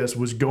second guess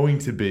was going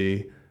to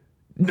be.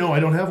 No, I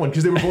don't have one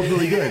because they were both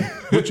really good.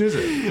 Which is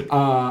it?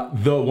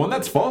 The one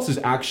that's false is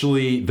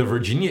actually the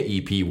Virginia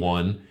EP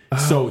one.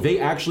 So they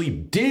actually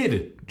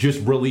did just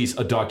release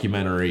a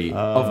documentary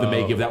of the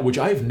making of that, which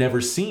I've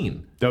never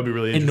seen. That would be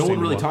really interesting. And no one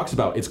really talks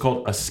about. It's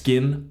called A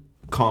Skin,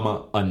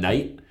 a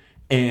Night.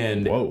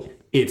 And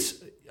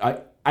it's...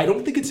 I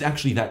don't think it's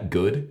actually that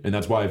good, and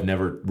that's why I've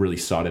never really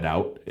sought it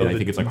out. And I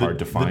think it's like hard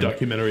to find. The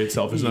documentary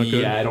itself is not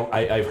good? Yeah,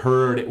 I've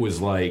heard it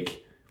was like...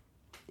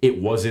 It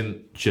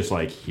wasn't just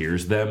like,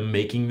 here's them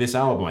making this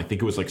album. I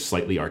think it was like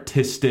slightly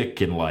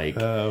artistic and like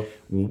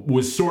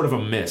was sort of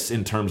a miss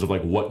in terms of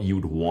like what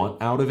you'd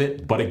want out of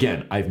it. But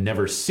again, I've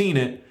never seen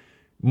it.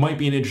 Might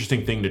be an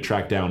interesting thing to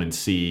track down and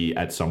see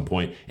at some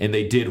point. And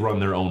they did run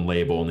their own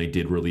label and they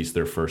did release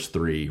their first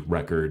 3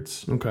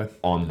 records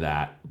on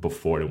that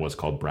before it was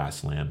called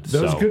Brassland.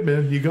 That was good,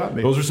 man. You got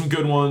me. Those are some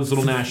good ones.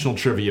 Little national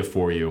trivia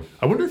for you.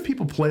 I wonder if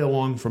people play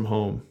along from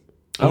home.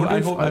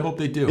 I hope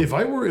they do. If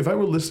I were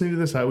listening to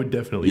this, I would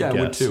definitely guess. I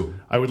would too.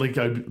 I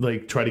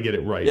would try to get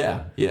it right.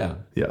 Yeah.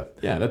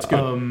 That's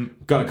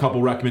good. Got a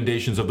couple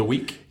recommendations of the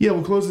week. Yeah,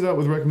 we'll close it out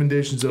with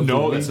recommendations of the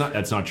week. No,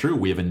 that's not true.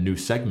 We have a new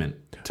segment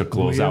to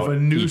close out. We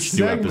have a new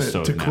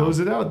segment to close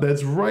it out.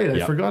 That's right.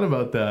 I forgot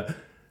about that.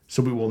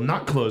 So we will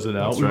not close it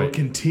out. We will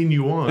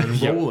continue on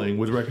rolling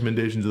with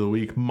recommendations of the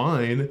week.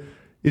 Mine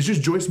is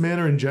just Joyce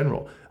Manor in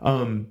general.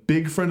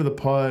 Big friend of the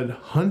pod,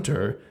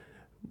 Hunter,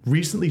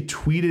 recently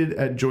tweeted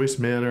at Joyce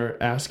Manor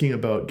asking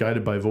about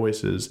Guided by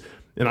Voices,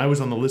 and I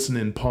was on the Listen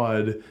In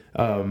Pod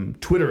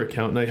Twitter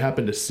account, and I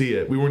happened to see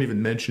it. We weren't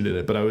even mentioned in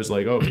it, but I was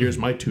like, oh, here's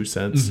my 2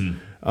 cents.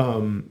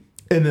 And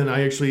then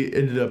I actually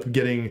ended up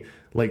getting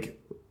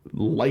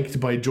liked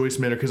by Joyce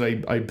Manor because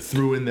I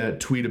threw in that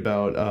tweet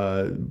about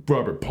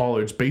Robert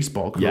Pollard's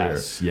baseball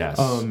career. Yes.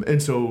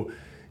 And so...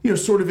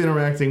 sort of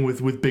interacting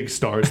with big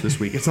stars this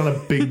week. It's not a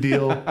big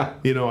deal.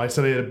 I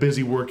said I had a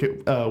busy week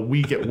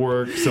at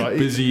work. So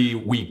busy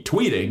week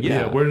tweeting.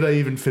 Yeah. Where did I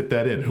even fit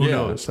that in? Who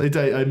knows?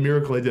 A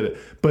miracle I did it.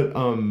 But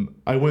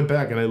I went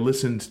back and I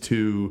listened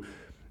to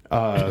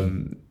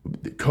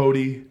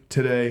Cody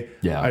today.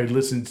 Yeah. I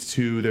listened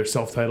to their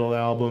self-titled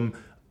album,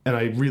 and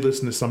I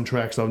re-listened to some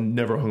tracks on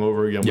Never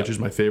Hungover Again, which is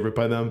my favorite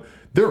by them.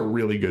 They're a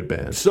really good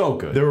band. So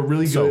good. They're a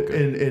really So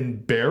good.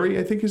 And Barry,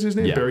 I think is his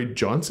name. Yeah. Barry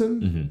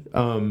Johnson.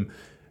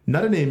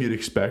 Not a name you'd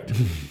expect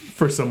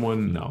for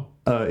someone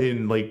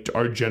in like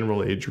our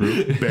general age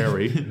group.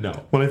 Barry.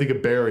 No. When I think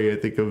of Barry, I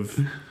think of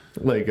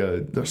like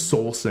a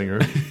soul singer.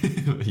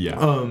 Yeah.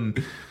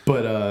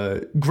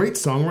 But great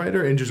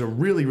songwriter and just a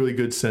really, really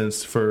good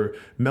sense for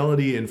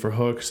melody and for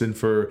hooks and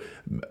for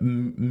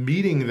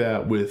meeting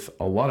that with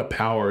a lot of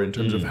power in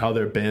terms of how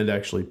their band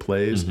actually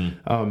plays.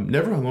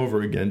 Never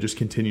Hungover Again just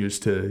continues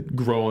to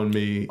grow on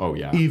me. Oh,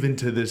 yeah. Even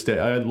to this day.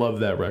 I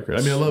love that record.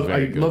 I mean,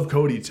 I love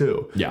Cody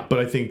too. Yeah. But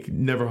I think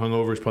Never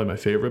Hungover is probably my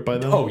favorite by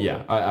them. Oh,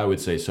 yeah. I would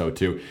say so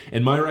too.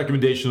 And my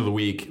recommendation of the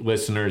week,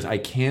 listeners, I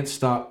can't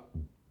stop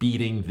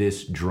beating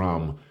this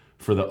drum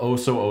for the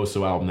Oso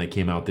Oso album that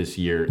came out this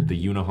year,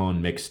 the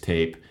Unihon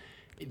mixtape.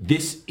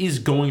 This is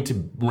going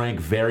to rank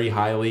very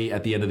highly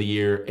at the end of the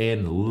year,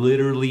 and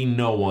literally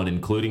no one,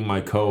 including my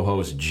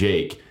co-host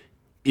Jake,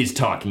 is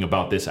talking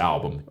about this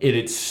album.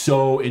 It's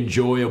so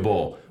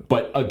enjoyable,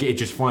 but again, it's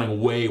just flying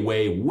way,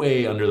 way,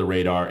 way under the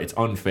radar. It's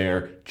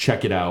unfair.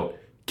 Check it out.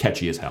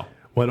 Catchy as hell.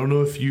 Well, I don't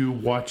know if you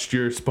watched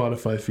your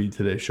Spotify feed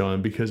today,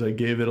 Sean, because I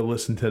gave it a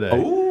listen today.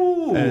 Ooh.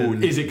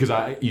 Is it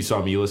because you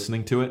saw me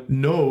listening to it?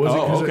 No, it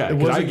wasn't. Okay.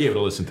 Because I gave it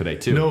a listen today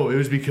too. No, it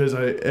was because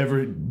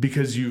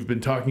because you've been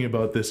talking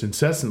about this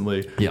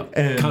incessantly. Yeah,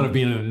 and kind of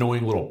being an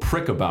annoying little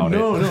prick about it.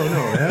 No. It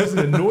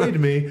hasn't annoyed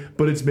me,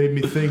 but it's made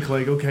me think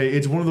like, okay,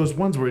 it's one of those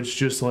ones where it's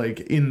just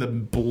like in the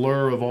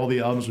blur of all the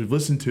albums we've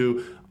listened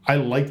to, I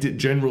liked it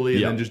generally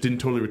and then just didn't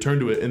totally return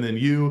to it. And then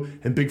you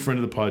and big friend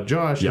of the pod,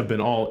 Josh, have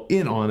been all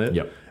in on it.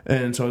 Yep.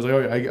 And so I was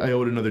like, I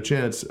owed another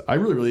chance. I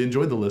really, really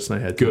enjoyed the listen I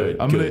had today. Good.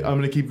 I'm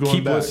gonna keep going.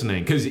 Keep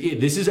listening, because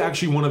this is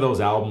actually one of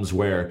those albums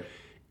where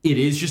it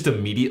is just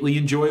immediately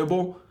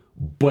enjoyable,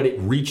 but it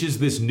reaches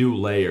this new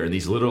layer, and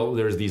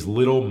there's these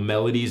little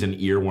melodies and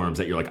earworms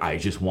that you're like, I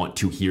just want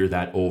to hear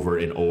that over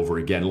and over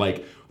again.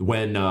 Like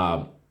when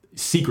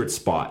Secret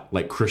Spot,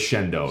 like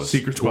crescendos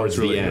towards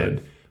the end.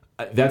 Good.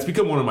 That's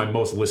become one of my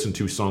most listened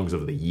to songs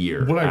of the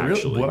year. What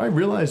I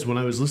realized when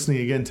I was listening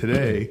again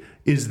today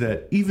is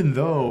that even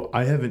though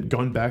I haven't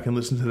gone back and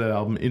listened to that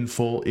album in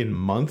full in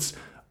months,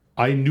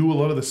 I knew a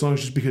lot of the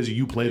songs just because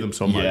you play them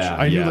so much.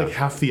 I knew like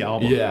half the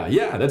album.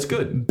 Yeah, that's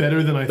good.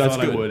 Better than I thought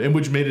I would, and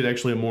which made it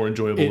actually a more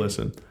enjoyable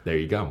listen. There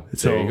you go.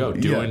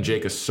 Doing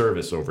Jake a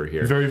service over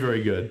here. Very,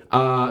 very good.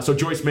 So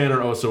Joyce Manor,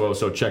 Oso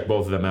Oso, check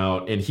both of them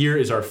out. And here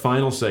is our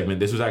final segment.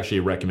 This was actually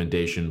a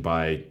recommendation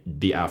by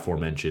the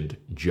aforementioned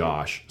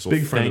Josh. So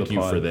thank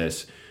you for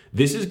this.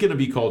 This is going to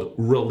be called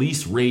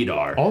Release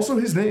Radar. Also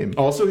his name.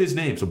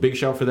 So big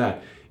shout for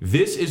that.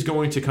 This is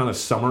going to kind of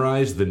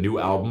summarize the new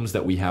albums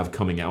that we have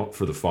coming out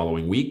for the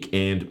following week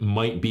and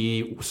might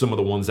be some of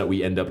the ones that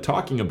we end up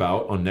talking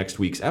about on next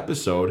week's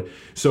episode.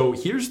 So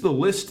here's the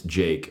list,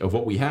 Jake, of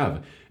what we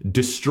have.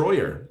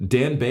 Destroyer,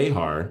 Dan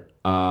Behar,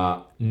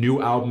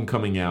 new album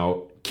coming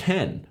out.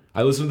 Ken.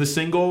 I listened to the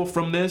single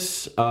from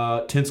this,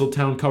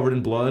 Tinseltown Covered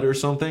in Blood or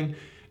something.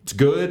 It's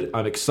good.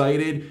 I'm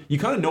excited. You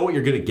kind of know what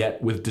you're going to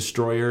get with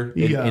Destroyer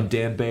and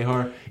Dan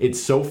Behar.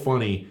 It's so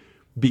funny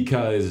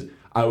because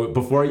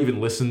before I even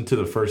listened to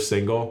the first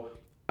single,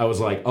 I was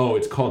like, oh,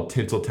 it's called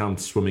Tinseltown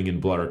Swimming in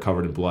Blood or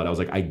Covered in Blood. I was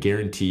like, I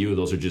guarantee you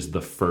those are just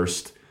the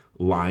first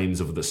lines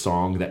of the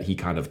song that he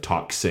kind of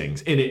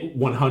sings. And it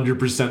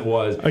 100%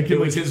 was. It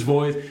was his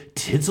voice,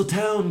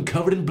 Tinseltown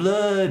Covered in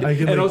Blood.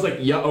 I was like,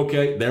 yeah,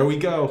 okay, there we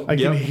go. I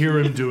can hear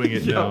him doing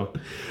it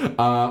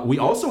now. We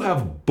also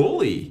have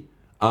Bully.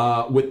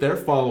 With their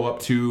follow-up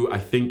to, I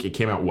think it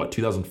came out,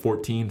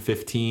 2014,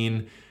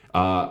 15.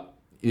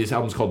 This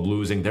album's called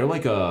Losing. They're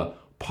like a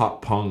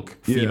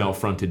pop-punk,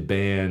 female-fronted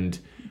band.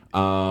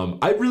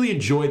 I really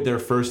enjoyed their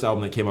first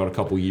album that came out a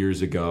couple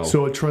years ago.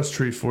 So a trust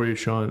tree for you,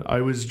 Sean. I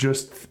was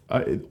just,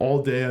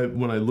 all day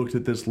when I looked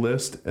at this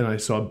list and I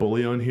saw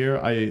Bully on here,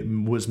 I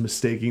was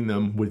mistaking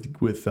them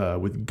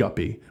with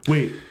Guppy.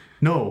 Wait.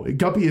 No,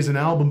 Guppy is an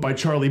album by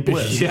Charlie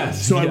Bliss.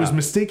 Yes. So I was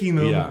mistaking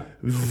them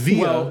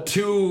via...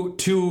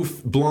 two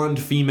blonde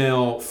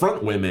female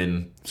front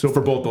women for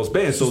both those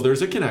bands. So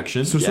there's a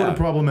connection. So sort of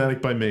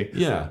problematic by me.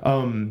 Yeah.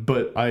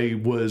 But I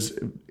was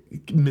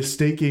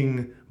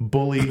mistaking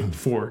Bully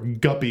for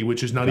Guppy,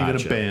 which is not even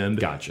a band.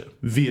 Gotcha.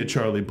 Via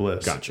Charlie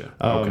Bliss. Gotcha.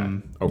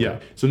 Okay. Yeah.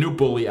 So new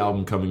Bully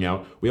album coming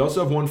out. We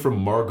also have one from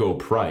Margot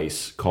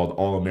Price called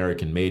All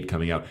American Made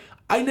coming out.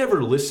 I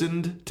never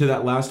listened to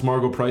that last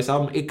Margot Price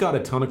album. It got a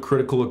ton of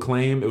critical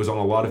acclaim. It was on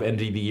a lot of end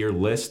of the year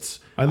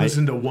lists. I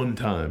listened to one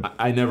time.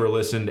 I never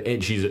listened,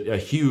 and she's a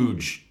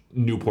huge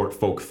Newport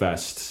Folk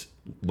Fest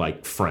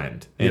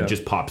friend, and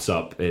just pops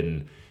up,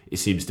 and it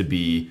seems to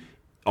be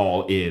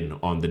all in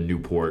on the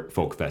Newport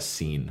Folk Fest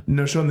scene.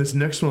 No, Sean, this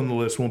next one on the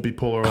list won't be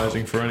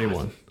polarizing for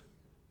anyone.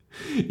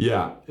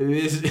 Yeah,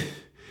 this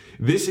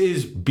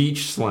is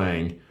Beach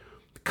Slang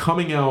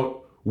coming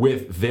out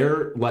with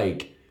their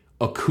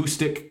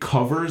acoustic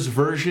covers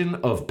version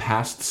of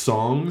past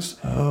songs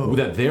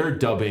that they're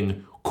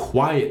dubbing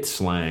quiet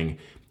slang.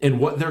 And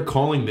what they're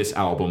calling this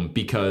album,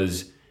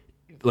 because,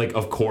 like,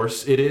 of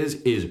course it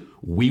is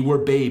we were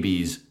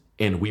babies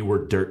and we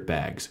were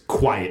dirtbags.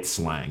 Quiet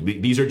slang.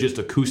 These are just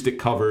acoustic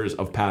covers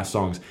of past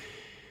songs.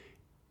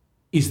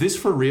 Is this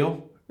for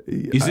real?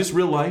 Is this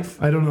real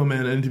life? I don't know,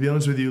 man. And to be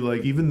honest with you,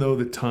 like, even though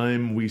the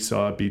time we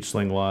saw Beach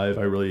Slang live,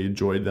 I really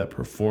enjoyed that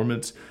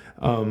performance.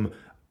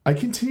 I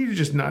continue to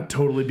just not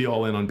totally be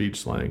all in on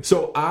Beach Slang.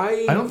 So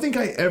I don't think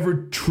I ever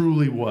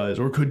truly was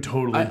or could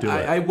totally do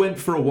it. I went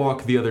for a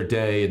walk the other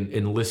day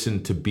and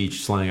listened to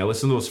Beach Slang. I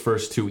listened to those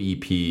first 2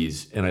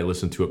 EPs, and I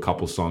listened to a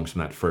couple songs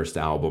from that first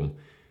album.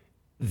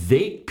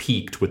 They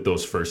peaked with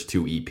those first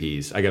 2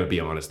 EPs. I got to be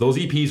honest. Those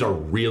EPs are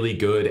really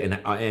good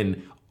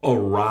and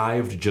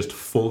arrived just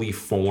fully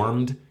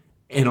formed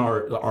and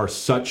are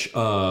such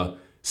a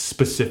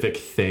specific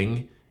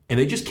thing. And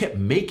they just kept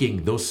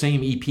making those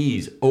same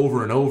EPs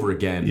over and over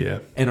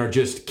again and are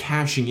just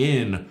cashing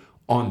in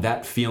on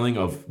that feeling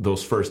of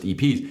those first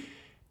EPs.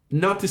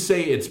 Not to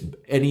say it's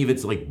any of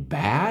it's like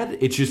bad.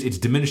 It's just it's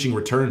diminishing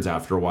returns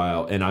after a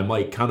while. And I'm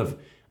like kind of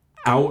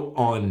out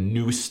on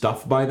new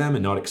stuff by them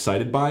and not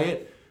excited by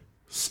it.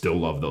 Still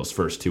love those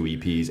first 2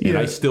 EPs. And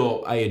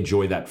I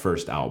enjoy that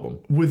first album.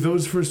 With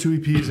those first 2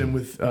 EPs and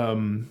with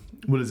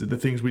what is it? The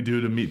things we do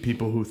to meet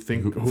people who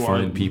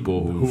are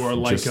people who are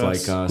like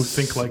us, who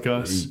think like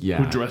us,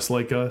 who dress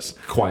like us.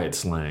 Quiet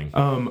slang.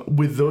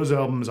 With those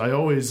albums, I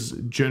always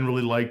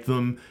generally liked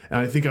them, and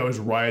I think I was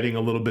riding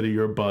a little bit of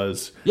your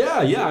buzz.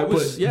 I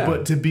was.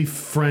 But to be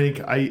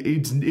frank,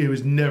 it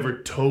was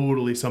never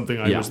totally something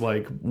I was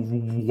like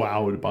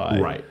wowed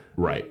by.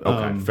 Right.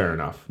 Okay, fair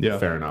enough. Yeah,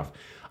 fair enough.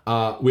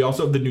 We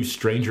also have the new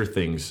Stranger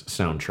Things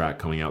soundtrack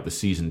coming out, the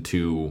season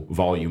 2,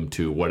 volume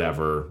 2,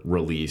 whatever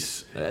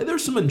release.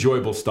 There's some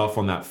enjoyable stuff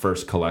on that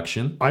first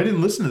collection. I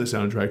didn't listen to the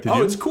soundtrack. Did you?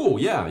 Oh, it's cool.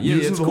 Yeah,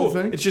 it's cool. Whole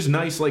thing? It's just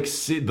nice, like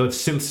the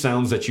synth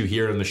sounds that you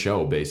hear in the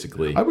show,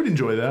 basically. I would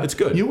enjoy that. It's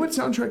good. You know what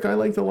soundtrack I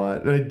liked a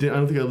lot? And I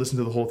don't think I listened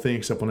to the whole thing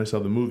except when I saw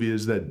the movie.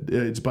 Is that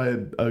it's by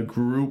a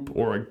group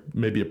or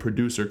maybe a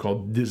producer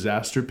called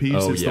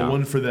Disasterpiece. It's the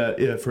one for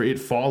that for It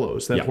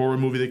Follows, that horror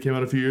movie that came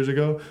out a few years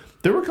ago.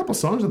 There were a couple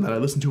songs on that I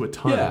listened to a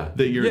ton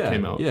that year it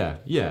came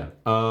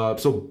out.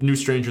 So new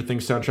Stranger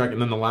Things soundtrack.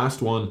 And then the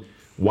last one,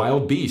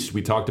 Wild Beast.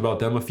 We talked about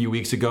them a few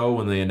weeks ago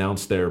when they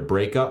announced their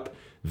breakup.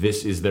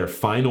 This is their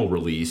final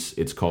release.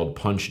 It's called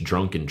Punch,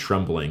 Drunk, and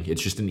Trembling.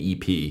 It's just an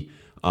EP.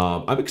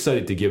 I'm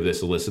excited to give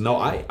this a listen. No,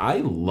 I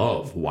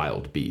love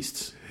Wild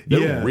Beasts.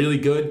 They're really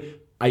good.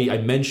 I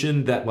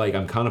mentioned that like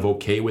I'm kind of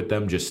okay with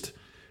them just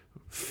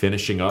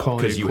finishing up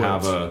because you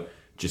have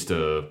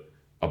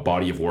a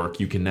body of work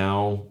you can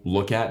now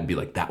look at and be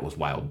like, that was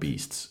Wild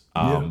Beasts.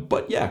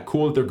 But yeah,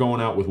 cool that they're going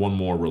out with one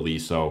more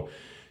release. So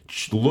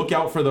look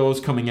out for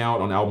those coming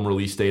out on album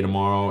release day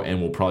tomorrow,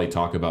 and we'll probably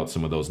talk about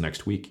some of those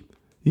next week.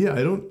 Yeah,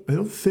 I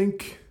don't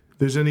think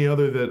there's any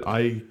other that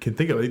I can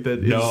think of. I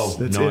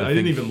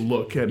didn't even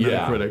look at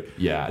Metacritic.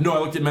 Yeah. No, I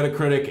looked at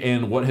Metacritic,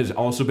 and what has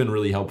also been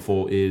really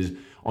helpful is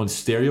on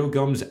Stereo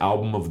Gum's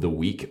Album of the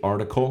Week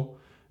article,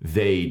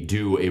 they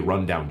do a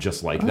rundown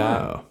just like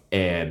that,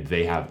 and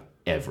they have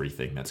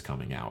everything that's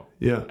coming out.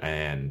 Yeah.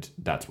 And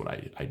that's what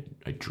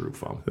I drew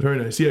from. Very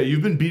nice. Yeah,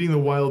 you've been beating the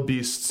Wild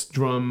Beasts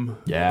drum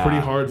pretty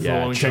hard for a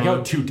long time. Check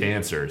out Two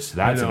Dancers.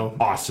 That's an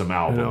awesome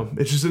album. I know.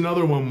 It's just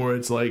another one where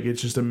it's like,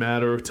 it's just a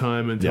matter of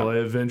time until I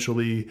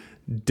eventually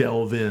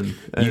delve in.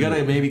 And you got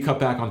to maybe cut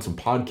back on some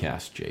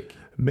podcasts, Jake.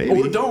 Maybe.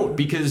 Or don't,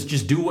 because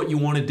just do what you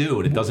want to do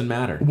and it doesn't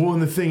matter. Well,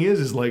 and the thing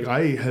is like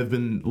I have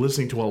been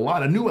listening to a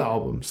lot of new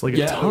albums, like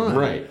a ton.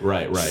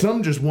 Right.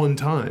 Some just one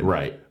time.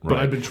 Right. But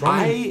I've been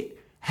trying. I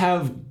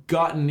have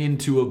gotten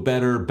into a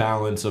better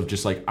balance of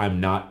just like, I'm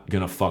not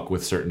going to fuck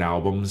with certain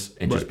albums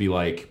and just be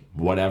like,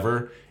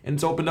 whatever. And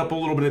it's opened up a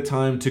little bit of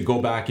time to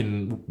go back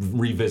and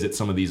revisit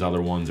some of these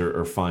other ones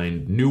or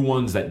find new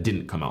ones that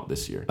didn't come out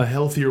this year. A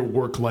healthier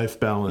work-life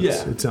balance,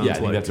 it sounds like. I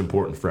think that's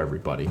important for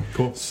everybody.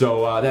 Cool.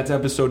 So that's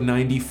episode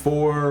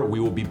 94. We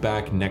will be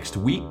back next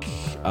week.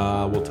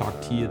 We'll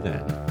talk to you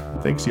then.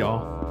 Thanks,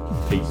 y'all.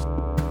 Peace.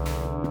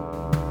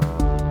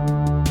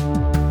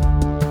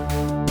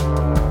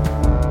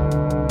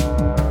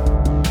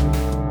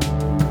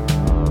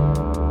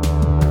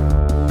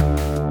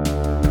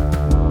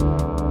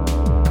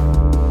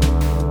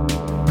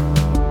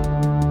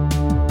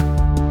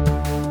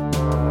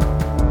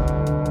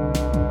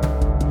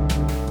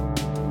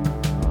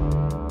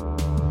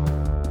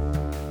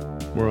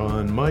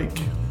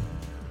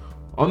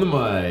 On the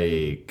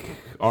mic,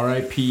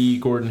 R.I.P.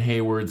 Gordon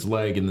Hayward's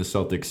leg in the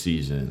Celtics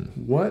season.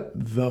 What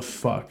the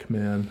fuck,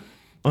 man?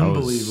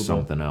 Unbelievable. That was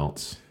something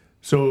else.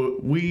 So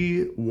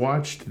we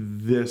watched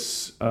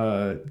this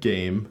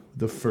game,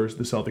 the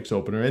Celtics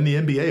opener and the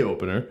NBA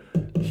opener,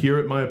 here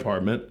at my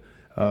apartment.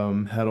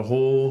 Had a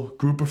whole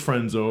group of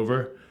friends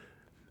over.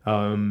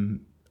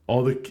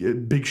 All the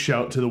big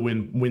shout to the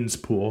Wins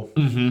pool.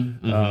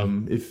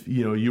 If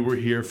you were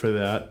here for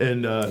that,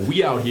 and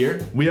we out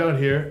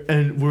here,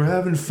 and we're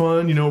having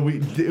fun.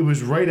 It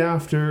was right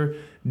after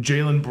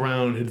Jaylen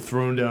Brown had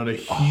thrown down a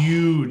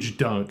huge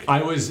dunk.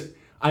 I was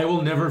I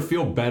will never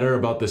feel better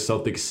about the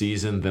Celtics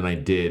season than I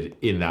did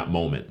in that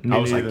moment. I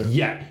was neither. like,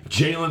 yeah,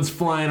 Jalen's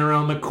flying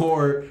around the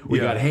court. We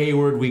got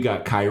Hayward. We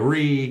got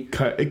Kyrie.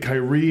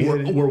 Kyrie.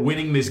 We're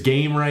winning this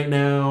game right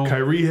now.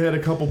 Kyrie had a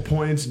couple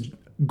points.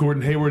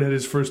 Gordon Hayward had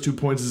his first 2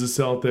 points as a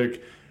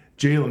Celtic.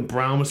 Jaylen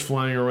Brown was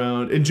flying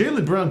around. And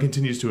Jaylen Brown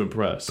continues to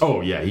impress.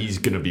 Oh, yeah, he's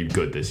going to be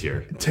good this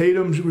year.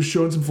 Tatum was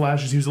showing some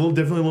flashes. He was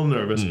definitely a little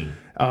nervous.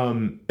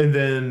 And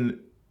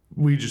then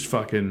we just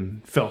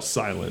fucking fell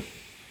silent.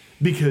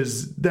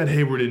 Because that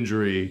Hayward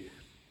injury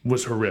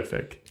was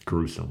horrific.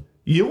 Gruesome.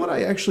 You know what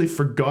I actually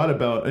forgot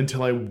about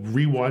until I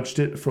rewatched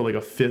it for like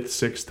a 5th,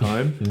 6th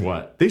time?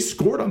 What? They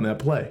scored on that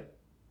play.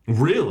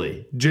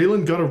 Really?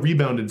 Jalen got a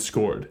rebound and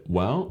scored.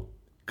 Well,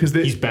 because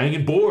he's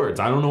banging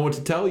boards. I don't know what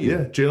to tell you.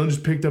 Yeah, Jalen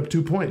just picked up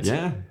 2 points.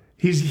 Yeah.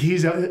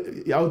 He's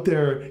out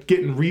there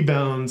getting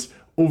rebounds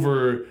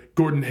over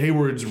Gordon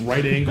Hayward's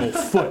right ankle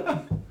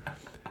foot.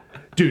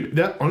 Dude,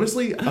 that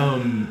honestly,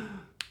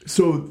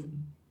 so...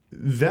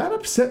 that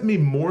upset me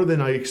more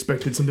than I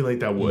expected something like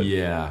that would.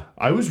 Yeah.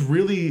 I was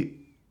really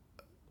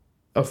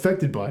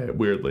affected by it,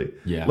 weirdly.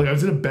 Yeah. Like, I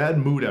was in a bad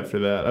mood after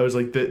that. I was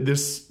like,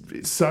 this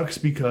sucks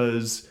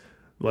because,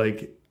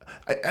 like...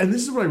 and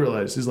this is what I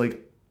realized, is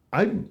like,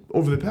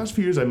 over the past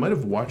few years, I might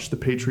have watched the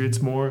Patriots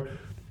more.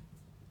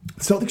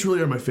 Celtics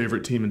really are my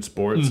favorite team in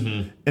sports.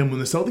 Mm-hmm. And when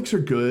the Celtics are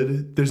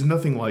good, there's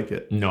nothing like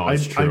it. No,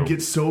 it's true. I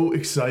get so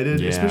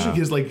excited, especially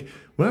because, like...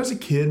 when I was a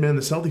kid, man,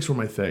 the Celtics were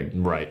my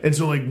thing. Right. And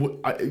so, like,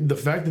 the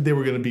fact that they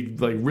were going to be,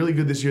 like, really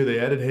good this year, they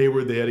added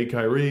Hayward, they added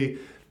Kyrie,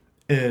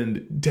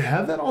 and to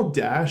have that all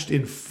dashed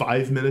in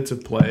 5 minutes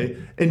of play,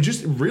 and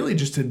just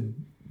to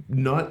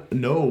not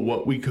know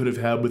what we could have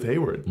had with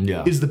Hayward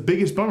is the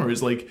biggest bummer.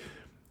 Is, like,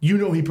 he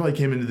probably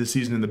came into the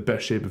season in the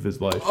best shape of his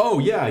life. Oh,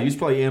 yeah. He was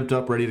probably amped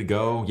up, ready to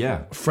go.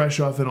 Yeah. Fresh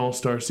off an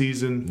all-star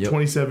season,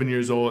 27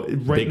 years old,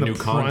 right Big in the new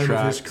prime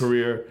contract. of his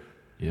career.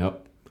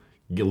 Yep.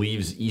 He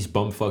leaves East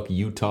Bumfuck,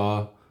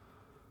 Utah.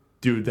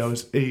 Dude, that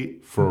was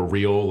for a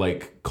real,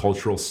 like,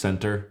 cultural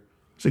center.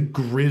 It's a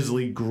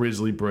grisly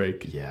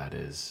break. Yeah, it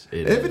is.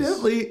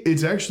 Evidently,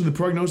 it's actually, the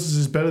prognosis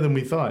is better than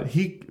we thought.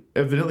 He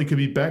evidently could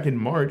be back in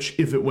March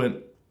if it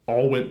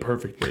all went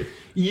perfectly.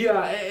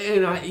 Yeah,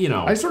 and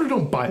I sort of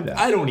don't buy that.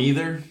 I don't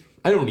either.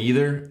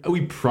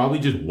 We probably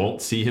just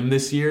won't see him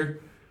this year.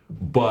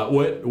 But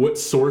what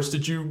source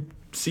did you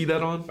see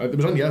that on? It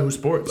was on Yahoo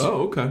Sports.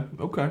 Oh,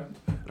 okay.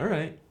 All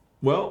right.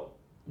 Well,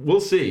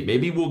 we'll see.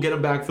 Maybe we'll get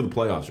him back for the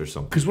playoffs or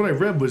something. Because what I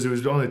read was it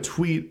was on a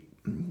tweet,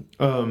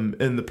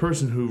 and the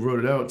person who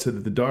wrote it out said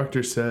that the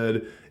doctor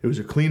said it was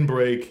a clean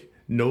break,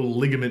 no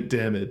ligament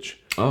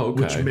damage. Oh,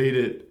 okay. Which made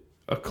it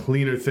a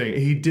cleaner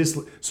thing.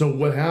 So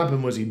what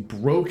happened was he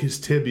broke his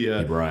tibia,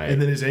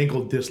 and then his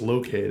ankle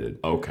dislocated.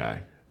 Okay.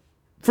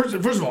 First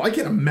of all, I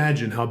can't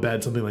imagine how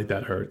bad something like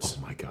that hurts.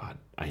 Oh my God,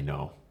 I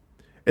know.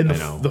 And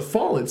the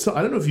fall itself,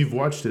 I don't know if you've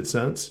watched it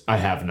since. I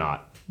have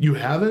not. You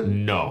haven't?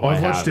 No,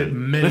 I've watched it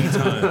many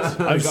times.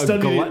 I've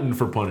studied a glutton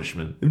for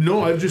punishment.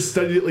 No, I've just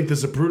studied it like the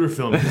Zapruder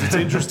film because it's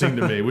interesting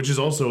to me, which is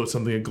also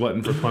something a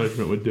glutton for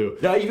punishment would do.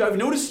 Yeah, I've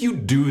noticed you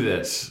do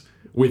this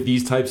with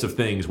these types of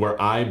things where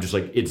I'm just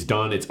like, it's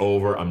done, it's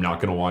over, I'm not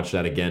going to watch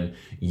that again.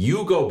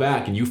 You go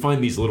back and you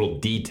find these little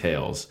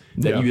details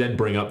that you then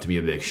bring up to me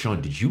and be like, Sean,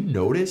 did you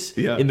notice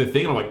in the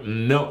thing? And I'm like,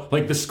 no.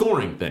 Like the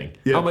scoring thing.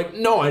 Yeah. I'm like,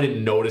 no, I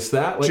didn't notice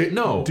that. Like,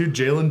 no. Dude,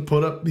 Jalen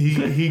put up,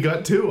 he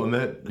got 2 on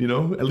that,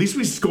 At least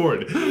we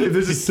scored. If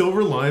there's a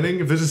silver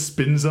lining, if there's a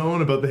spin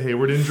zone about the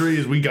Hayward injury,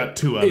 is we got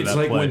 2 out of that It's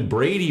like play. when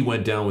Brady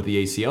went down with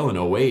the ACL in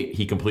 2008,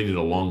 he completed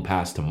a long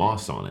pass to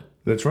Moss on it.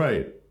 That's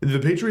right. Did the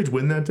Patriots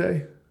win that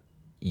day?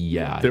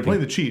 Yeah. They're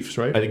playing the Chiefs,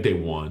 right? I think they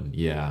won,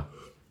 yeah.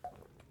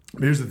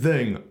 Here's the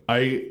thing.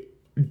 I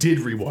did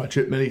rewatch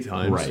it many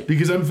times. Right.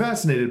 Because I'm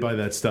fascinated by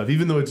that stuff.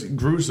 Even though it's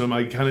gruesome,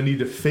 I kind of need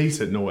to face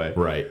it in a way.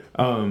 Right.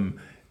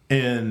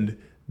 And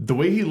the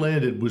way he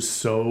landed was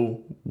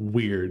so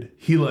weird.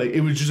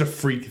 It was just a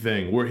freak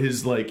thing where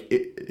his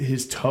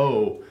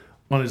toe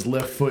on his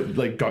left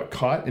foot got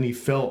caught and he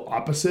fell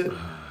opposite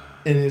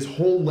and his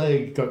whole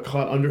leg got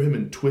caught under him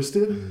and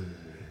twisted.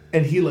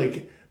 And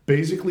he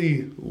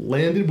basically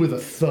landed with a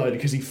thud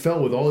because he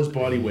fell with all his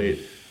body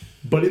weight,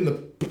 but in the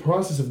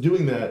process of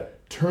doing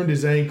that, turned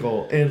his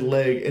ankle and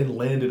leg and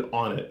landed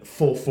on it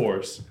full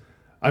force.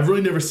 I've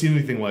really never seen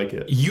anything like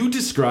it. You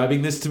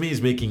describing this to me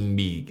is making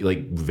me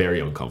very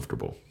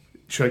uncomfortable.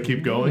 Should I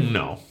keep going?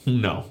 No.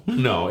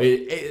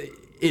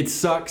 It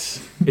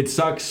sucks. It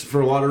sucks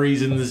for a lot of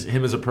reasons.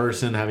 Him as a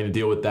person having to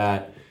deal with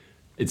that.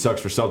 It sucks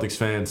for Celtics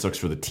fans. Sucks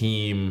for the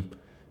team.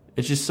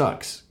 It just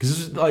sucks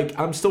because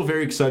I'm still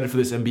very excited for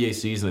this NBA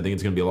season. I think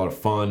it's going to be a lot of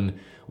fun,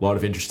 a lot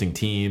of interesting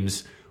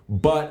teams,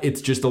 but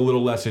it's just a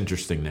little less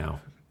interesting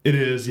now. It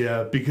is,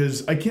 yeah,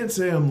 because I can't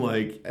say I'm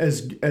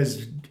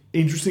as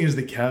interesting as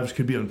the Cavs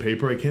could be on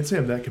paper. I can't say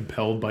I'm that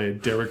compelled by a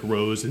Derrick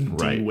Rose and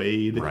D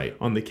Wade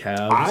on the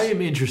Cavs. I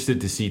am interested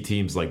to see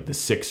teams like the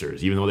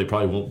Sixers, even though they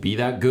probably won't be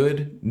that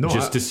good,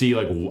 to see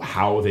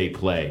how they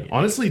play.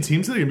 Honestly,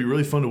 teams that are going to be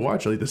really fun to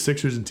watch, like the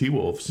Sixers and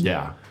T-Wolves.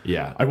 Yeah.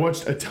 I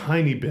watched a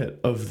tiny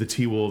bit of the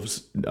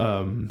T-Wolves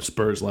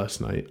Spurs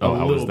last night. Oh,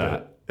 how was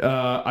that?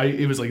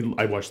 It was like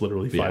I watched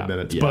literally 5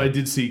 minutes, but I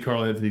did see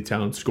Karl Anthony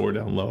Towns score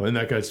down low, and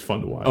that guy's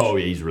fun to watch. Oh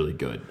yeah, he's really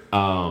good.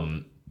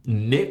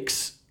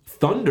 Knicks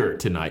Thunder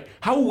tonight.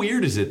 How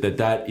weird is it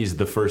that is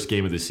the first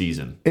game of the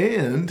season?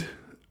 And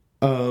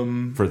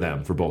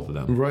for both of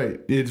them, right?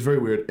 It's very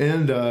weird.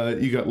 And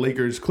you got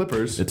Lakers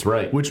Clippers. That's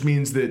right. Which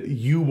means that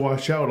you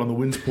wash out on the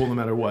wins pool no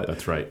matter what.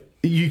 That's right.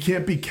 You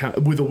can't be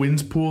with a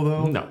wins pool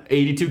though. No,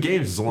 82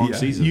 games is a long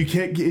season. You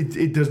can't.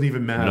 It doesn't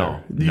even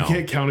matter. You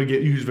can't count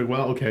again. You just be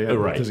well, okay, it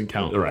doesn't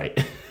count.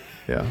 Right.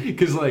 Yeah.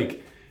 Because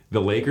like the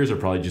Lakers are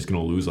probably just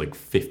going to lose like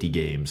 50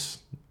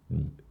 games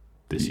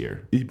this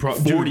year.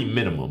 40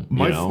 minimum.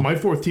 My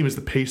fourth team is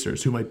the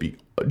Pacers, who might be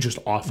just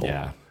awful.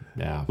 Yeah.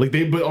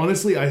 But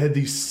honestly, I had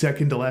the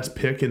second to last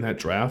pick in that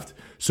draft.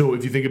 So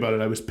if you think about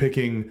it, I was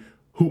picking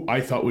who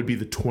I thought would be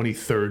the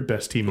 23rd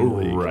best team in the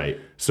league. Right.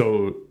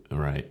 So.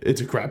 Right.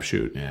 It's a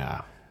crapshoot.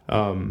 Yeah.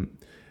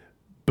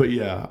 But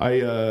yeah,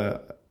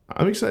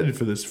 I'm excited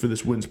for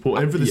this wins pool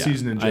and for the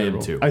season in general. I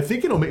am too. I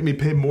think it'll make me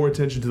pay more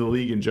attention to the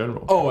league in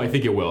general. Oh, I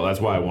think it will.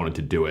 That's why I wanted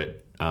to do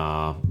it.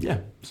 So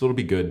it'll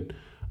be good.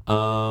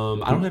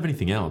 I don't have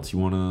anything else. You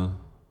want to?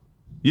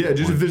 Yeah,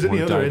 just if there's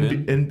any other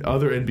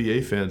other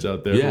NBA fans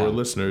out there who are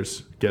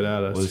listeners, get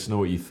at us. Let us know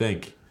what you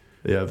think.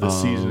 Yeah, of the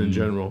season in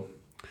general.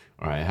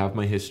 All right, I have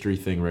my history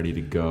thing ready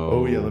to go.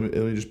 Oh yeah, let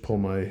me just pull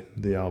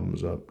the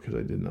albums up because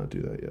I did not do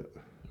that yet.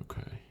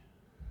 Okay.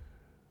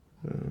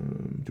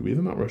 Do we have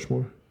a Mount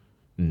Rushmore?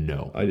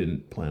 No, I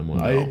didn't plan one.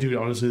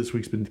 No. Honestly, this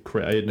week's been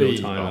crazy. I had no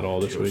time at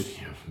all this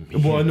week. I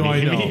know.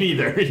 Me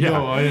neither. Yeah.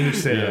 No, I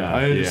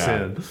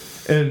understand.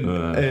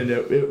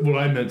 And what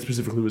I meant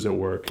specifically was at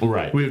work.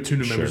 Right. We have 2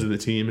 new members of the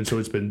team, and so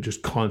it's been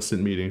just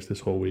constant meetings this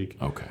whole week.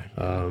 Okay.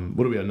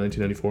 What are we at?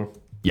 1994.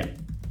 Yeah.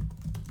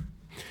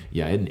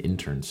 Yeah, I had an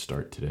intern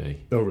start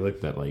today. Oh, really?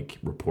 That like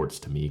reports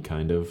to me,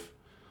 kind of.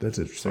 That's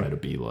interesting. Try to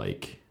be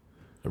like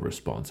a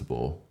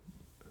responsible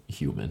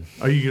human.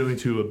 Are you going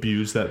to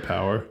abuse that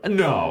power?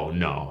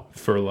 No.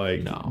 For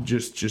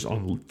just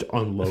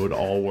unload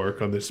all work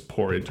on this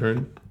poor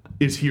intern?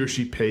 Is he or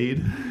she paid?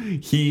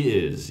 He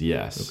is.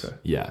 Yes. Okay.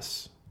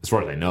 Yes. As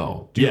far as I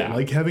know. Do you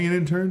like having an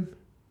intern?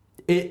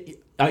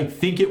 I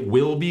think it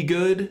will be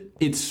good.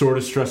 It's sort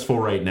of stressful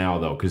right now,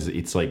 though, because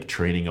it's like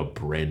training a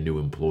brand new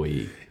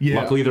employee. Yeah.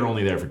 Luckily, they're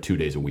only there for 2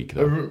 days a week,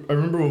 though. I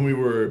remember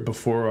when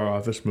before our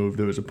office moved,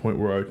 there was a point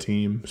where our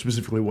team,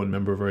 specifically one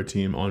member of our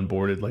team,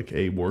 onboarded like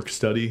a work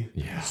study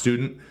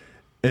student.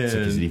 And so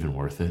is it even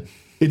worth it?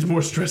 It's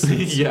more stressful.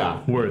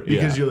 Worth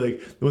because you're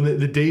like when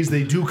the days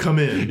they do come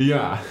in.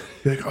 Yeah.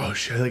 You're like, oh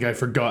shit, like I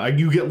forgot.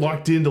 You get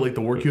locked into like the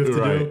work you have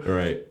to do.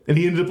 Right. And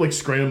he ended up like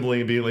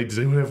scrambling and being like, does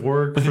anyone have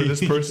work for this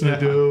person to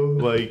do?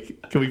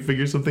 Like, can we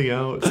figure something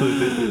out? So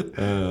you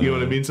know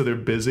what I mean? So they're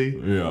busy.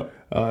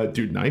 Yeah.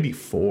 Dude,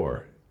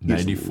 94.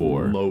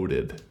 94.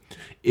 Loaded.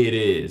 It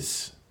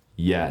is.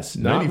 Yes.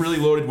 Not really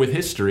loaded with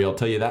history, I'll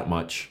tell you that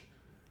much.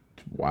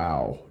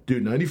 Wow.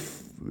 Dude,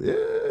 94.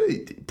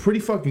 Pretty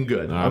fucking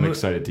good. I'm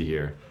excited to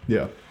hear.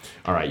 Yeah.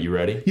 All right, you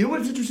ready? You know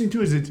what's interesting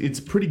too is it's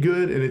pretty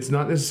good, and it's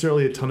not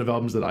necessarily a ton of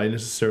albums that I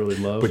necessarily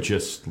love. But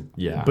just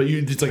But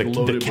it's like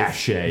loaded the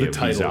cachet with of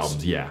titles.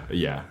 These albums.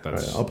 Yeah.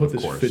 That's. Right, I'll put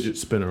this fidget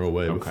spinner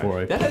away before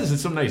I. That has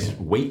some nice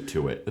weight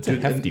to it. That's a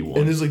hefty one.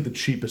 And it's like the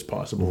cheapest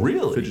possible.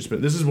 Really? Fidget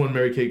spinner. This is one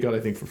Mary Kate got, I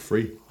think, for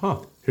free.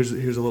 Huh. Here's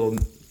a little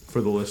for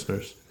the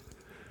listeners.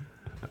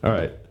 All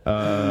right.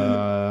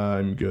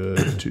 I'm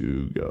good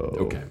to go.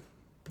 Okay.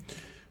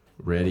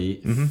 Ready?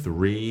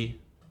 3,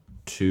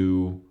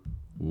 2,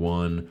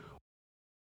 1.